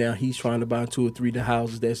in and now he's trying to buy 2 or 3 of the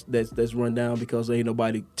houses that's run down because ain't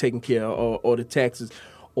nobody taking care of or the taxes,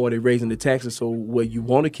 or they raising the taxes. So you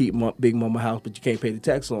want to keep Big Mama house, but you can't pay the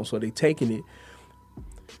taxes on, so they taking it.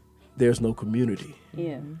 There's no community.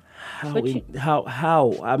 Yeah.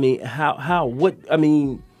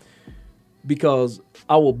 Because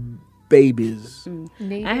our babies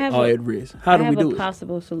are at risk. How do we do it? I have a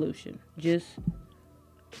possible solution.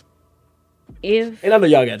 And I know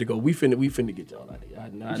y'all got to go. We finna get y'all out of here.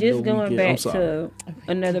 Just going back to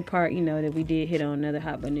another part, that we did hit on, another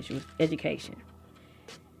hot button issue was education.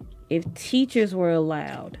 if teachers were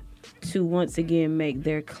allowed to once again make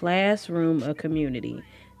their classroom a community,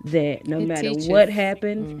 that no It matter teaches. what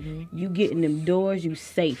happens, you get in them doors, you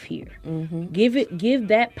safe here. Give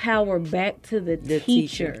that power back to the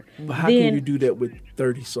teacher. But how Then- can you do that with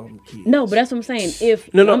 30-something kids? No, but that's what I'm saying.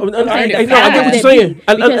 If No, I'm saying I the get what powers you're that saying. be,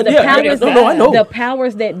 because the powers I know. the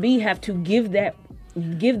powers that be have to give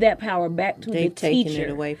that power back to They've the taken teacher. it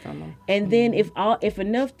away from them. And then if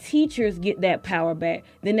enough teachers get that power back,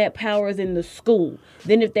 then that power is in the school.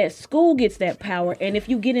 Then if that school gets that power, and if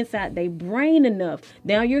you get inside their brain enough,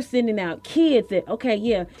 now you're sending out kids that, okay,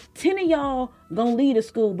 yeah, 10 of y'all gonna lead a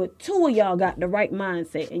school, but 2 of y'all got the right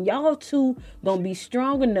mindset, and y'all 2 gonna be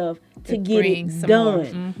strong enough to get bring it some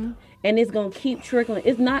done. more. And it's gonna keep trickling.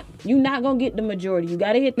 You're not gonna get the majority. You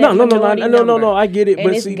gotta hit that No. minority number. I get it. And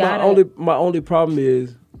But it's see, gotta- my only problem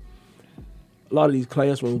is a lot of these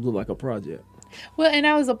classrooms look like a project. Well, and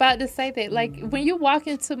I was about to say that, like, when you walk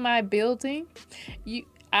into my building,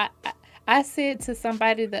 I said to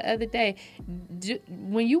somebody the other day,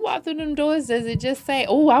 when you walk through them doors, does it just say,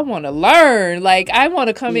 "Oh, I want to learn"? Like, I want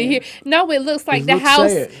to come in here. No, it looks like the looks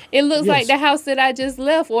house. sad. It looks like Yes. the house that I just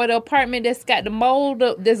left, or the apartment that's got the mold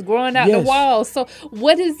up, that's growing out the Yes. walls. So,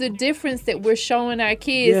 what is the difference that we're showing our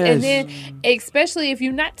kids? And Yes. then, especially if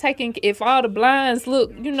you're not taking, if all the blinds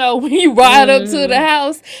look, when you ride up to the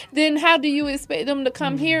house, then how do you expect them to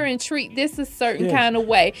come here and treat this a certain Yes. kind of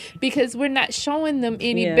way? Because we're not showing them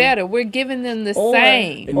any Yeah. better. We're giving them the Or-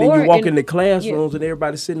 same. And then Or you walk in- in the classrooms and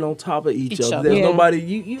everybody's sitting on top of each other. other. There's Yeah. nobody.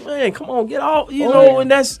 You man, come on, get off. You Or- know,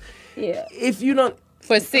 and that's Yeah. if you don't.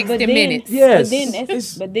 For 60 But then- minutes.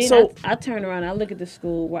 Yes. But then So- I turn around, I look at the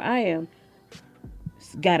school where I am.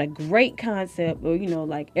 It's got a great concept, or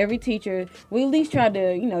like every teacher, we at least try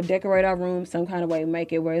to decorate our rooms some kind of way,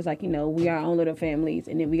 make it where it's like we are our own little families,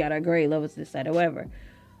 and then we got our grade levels this side or whatever.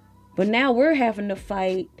 But now we're having to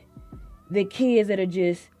fight the kids that are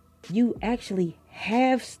just you actually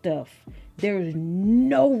have stuff. There's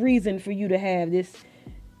no reason for you to have this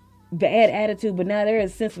bad attitude, but now there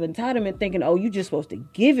is a sense of entitlement thinking, oh, you just supposed to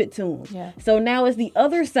give it to them. Yeah. So now it's the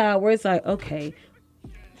other side where it's like, okay,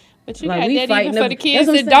 But you like got we that fighting even for the kids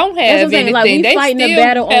that's what that I'm don't saying. That's have what I'm saying. anything. Like we They fighting the still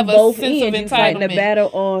battle on have a both sense of ends. You fighting the entitlement. battle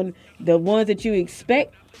on the ones that you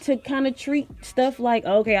expect to kind of treat stuff like,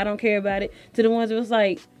 okay, I don't care about it, to the ones that was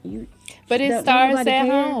like, you. But it don't starts nobody at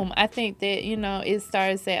care? home. I think that, it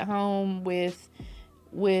starts at home with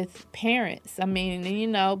parents. I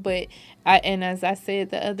mean, but and as I said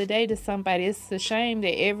the other day to somebody, it's a shame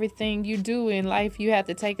that everything you do in life you have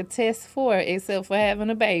to take a test for, except for having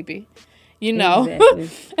a baby. Exactly.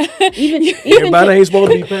 even Everybody ain't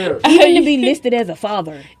supposed to be parents. even to be listed as a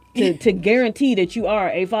father, to guarantee that you are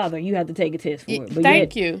a father, you have to take a test for it. But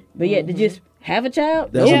Thank yet, you. But yet to just have a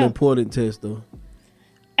child, That's Yeah. an important test, though.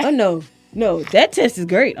 oh no, that test is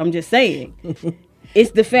great. I'm just saying.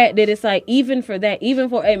 It's the fact that it's like, even for that, even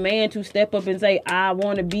for a man to step up and say, I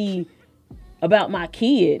want to be about my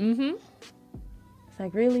kid. Mm-hmm. It's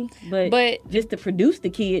like, really? But just to produce the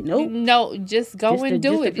kid, nope. No, just go Just and to-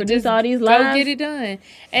 do just to it. produce Just all these go lives? get it done.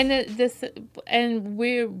 And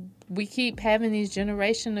we keep having these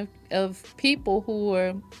generation of people who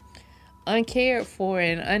are uncared for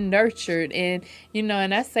and unnurtured, and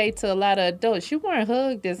and I say to a lot of adults, you weren't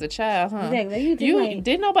hugged as a child, huh? Exactly. You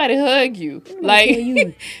did nobody hug you, like.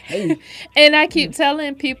 Hey. And I keep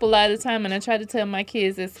telling people all the time, and I try to tell my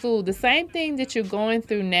kids at school, the same thing that you're going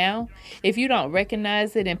through now, if you don't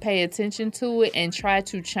recognize it and pay attention to it and try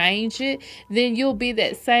to change it, then you'll be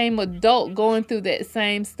that same adult going through that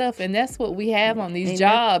same stuff. And that's what we have on these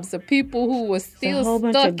jobs, of people who are still whole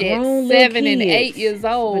bunch of stuck at grown little 7 and kids. 8 years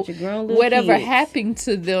old, Bunch of grown little whatever kids. happened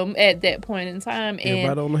to them at that point in time. Everybody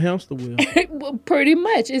And on the hamster wheel. well, pretty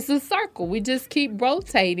much, it's a circle. We just keep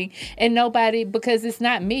rotating, and nobody, because it's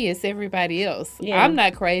not me, it's everybody else. Yeah. I'm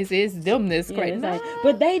not crazy. It's them that's Yeah, crazy. it's like,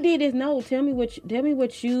 but they did this. No, tell me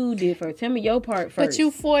what you did first. Tell me your part first. But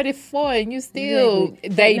you 44 and you still, Exactly.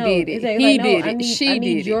 they No, did it. exactly. He Like, no, did I it. need, She I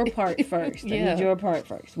need did your it. part first. I Yeah. need your part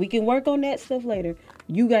first. We can work on that stuff later.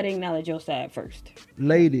 You got to acknowledge your side first.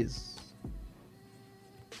 Ladies,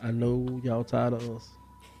 I know y'all tired of us,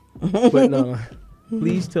 but no,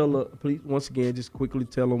 please please once again, just quickly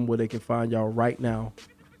tell them where they can find y'all right now,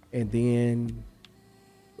 and then,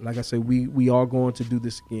 like I said, we are going to do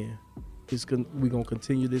this again. We're gonna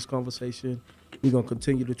continue this conversation. We're gonna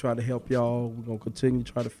continue to try to help y'all. We're gonna continue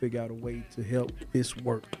to try to figure out a way to help this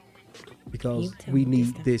work, because we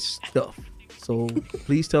need this stuff. So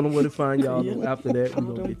please tell them where to find y'all. After that,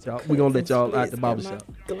 we're gonna let y'all out the barbershop.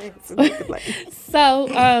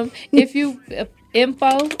 So, if you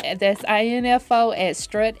Info, that's INFO at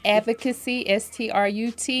Strut Advocacy,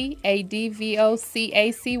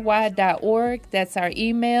 STRUTADVOCACY.org. That's our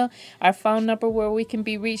email. Our phone number where we can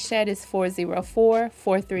be reached at is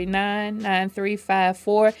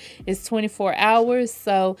 404-439-9354. It's 24 hours.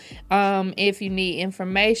 So if you need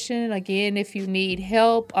information, again, if you need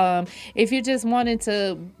help, if you're just wanting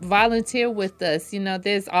to volunteer with us, you know,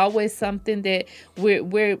 there's always something that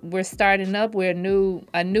we're starting up. We're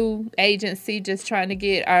a new agency, just trying to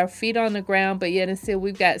get our feet on the ground, but yet and still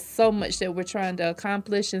we've got so much that we're trying to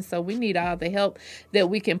accomplish, and so we need all the help that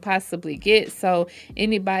we can possibly get. So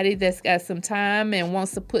anybody that's got some time and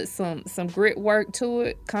wants to put some grit work to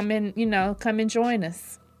it, come and join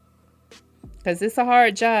us, because it's a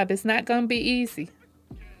hard job. It's not gonna be easy.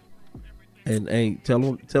 And tell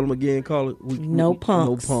them again, Carla. No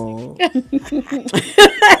punks. No punks. We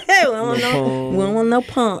don't want no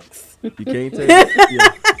punks. You can't take it. Yeah.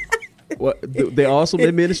 Well, there are some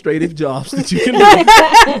administrative jobs that you can do.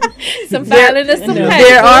 Some filing of some papers.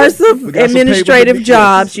 There are some administrative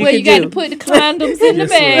jobs you where can you got do. to put the condoms in the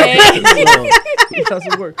bag. You got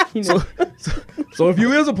some work. So if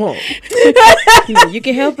you is a punk, you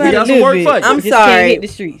can help out you got a some little work bit. for you. I'm Just sorry. Can't hit the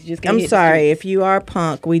streets. Just can't I'm hit sorry. If you are a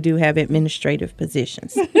punk, we do have administrative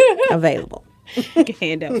positions available. The streets. You can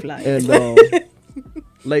hand out flyers. And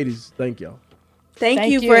ladies, thank y'all.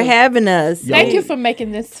 Thank you for having us. Thank you for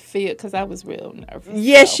making this feel, because I was real nervous.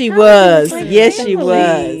 Yes, So. she was. Yes, she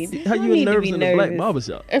was. How you nervous in the black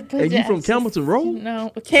barbershop? But And you from Campbellton Road?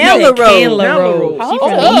 No. Candler Road. Candler Road. Hold She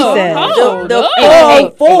from up. the east side. Hold The up.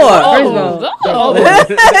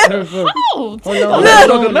 404.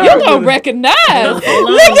 You gonna recognize.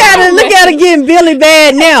 Look at her getting Billy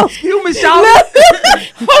bad now. Excuse me, Charlotte.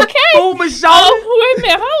 Okay. Hold me, Charlotte. Wait a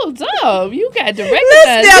minute. Hold up. You got to Look,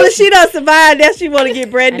 recognize. Stella, she done survived that. She want to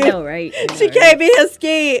get brand I new. know, right? I know, She right? came in here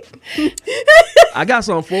scared. I got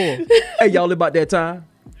something for her. Hey, y'all, about that time.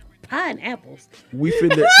 Pineapples. We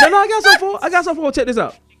finna. No, I got something for her. Check this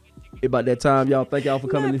out. About that time, y'all. Thank y'all for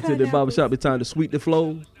coming into the barbershop. It's time to sweep the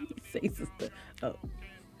floor, Say sister. Oh.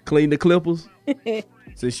 clean the clippers.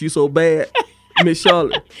 Since you so bad, Miss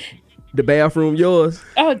Charlotte, the bathroom yours.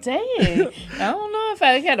 Oh, dang. I don't know if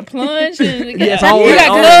I got to plunge. And Yes, you always, got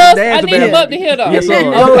always. gloves? Dance I the need them bathroom. up to here, though. Yes,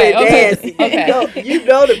 sir. Okay. Okay. You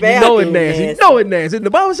know the You bathroom. know it nasty. You know it nasty. In the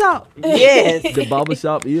barbershop. Yes. The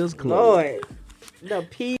barbershop is closed. Lord. The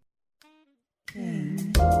P.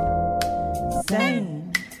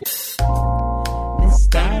 Sane. Miss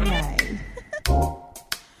Starlight.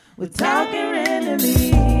 We're talking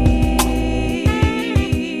randomly.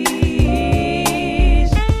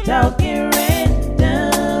 Talking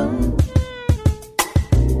random.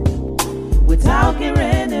 We're talking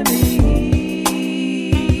randomly.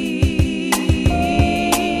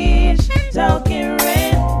 Talking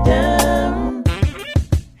random.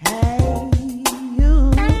 Hey,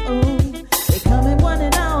 you. They coming one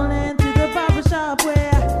and all into the barbershop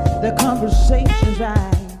where the conversation's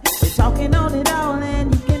right. They're talking on it all,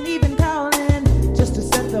 and you can even call in just to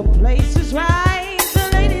set the places right. The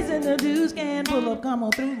ladies and the dudes can pull up, come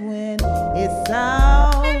on through, and it's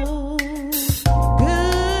all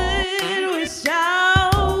good with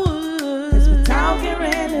y'all. 'Cause we're talking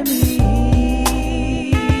randomly.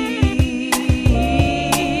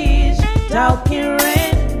 Talking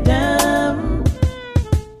random.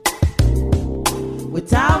 We're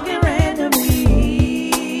talking randomly.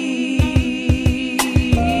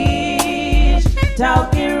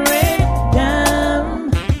 Talking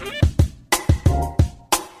random.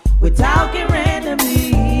 We're talking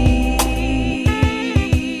randomly.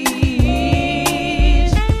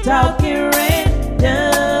 Talking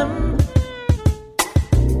random.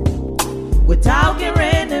 We're talking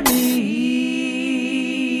randomly.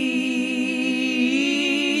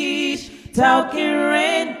 Talking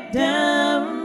random.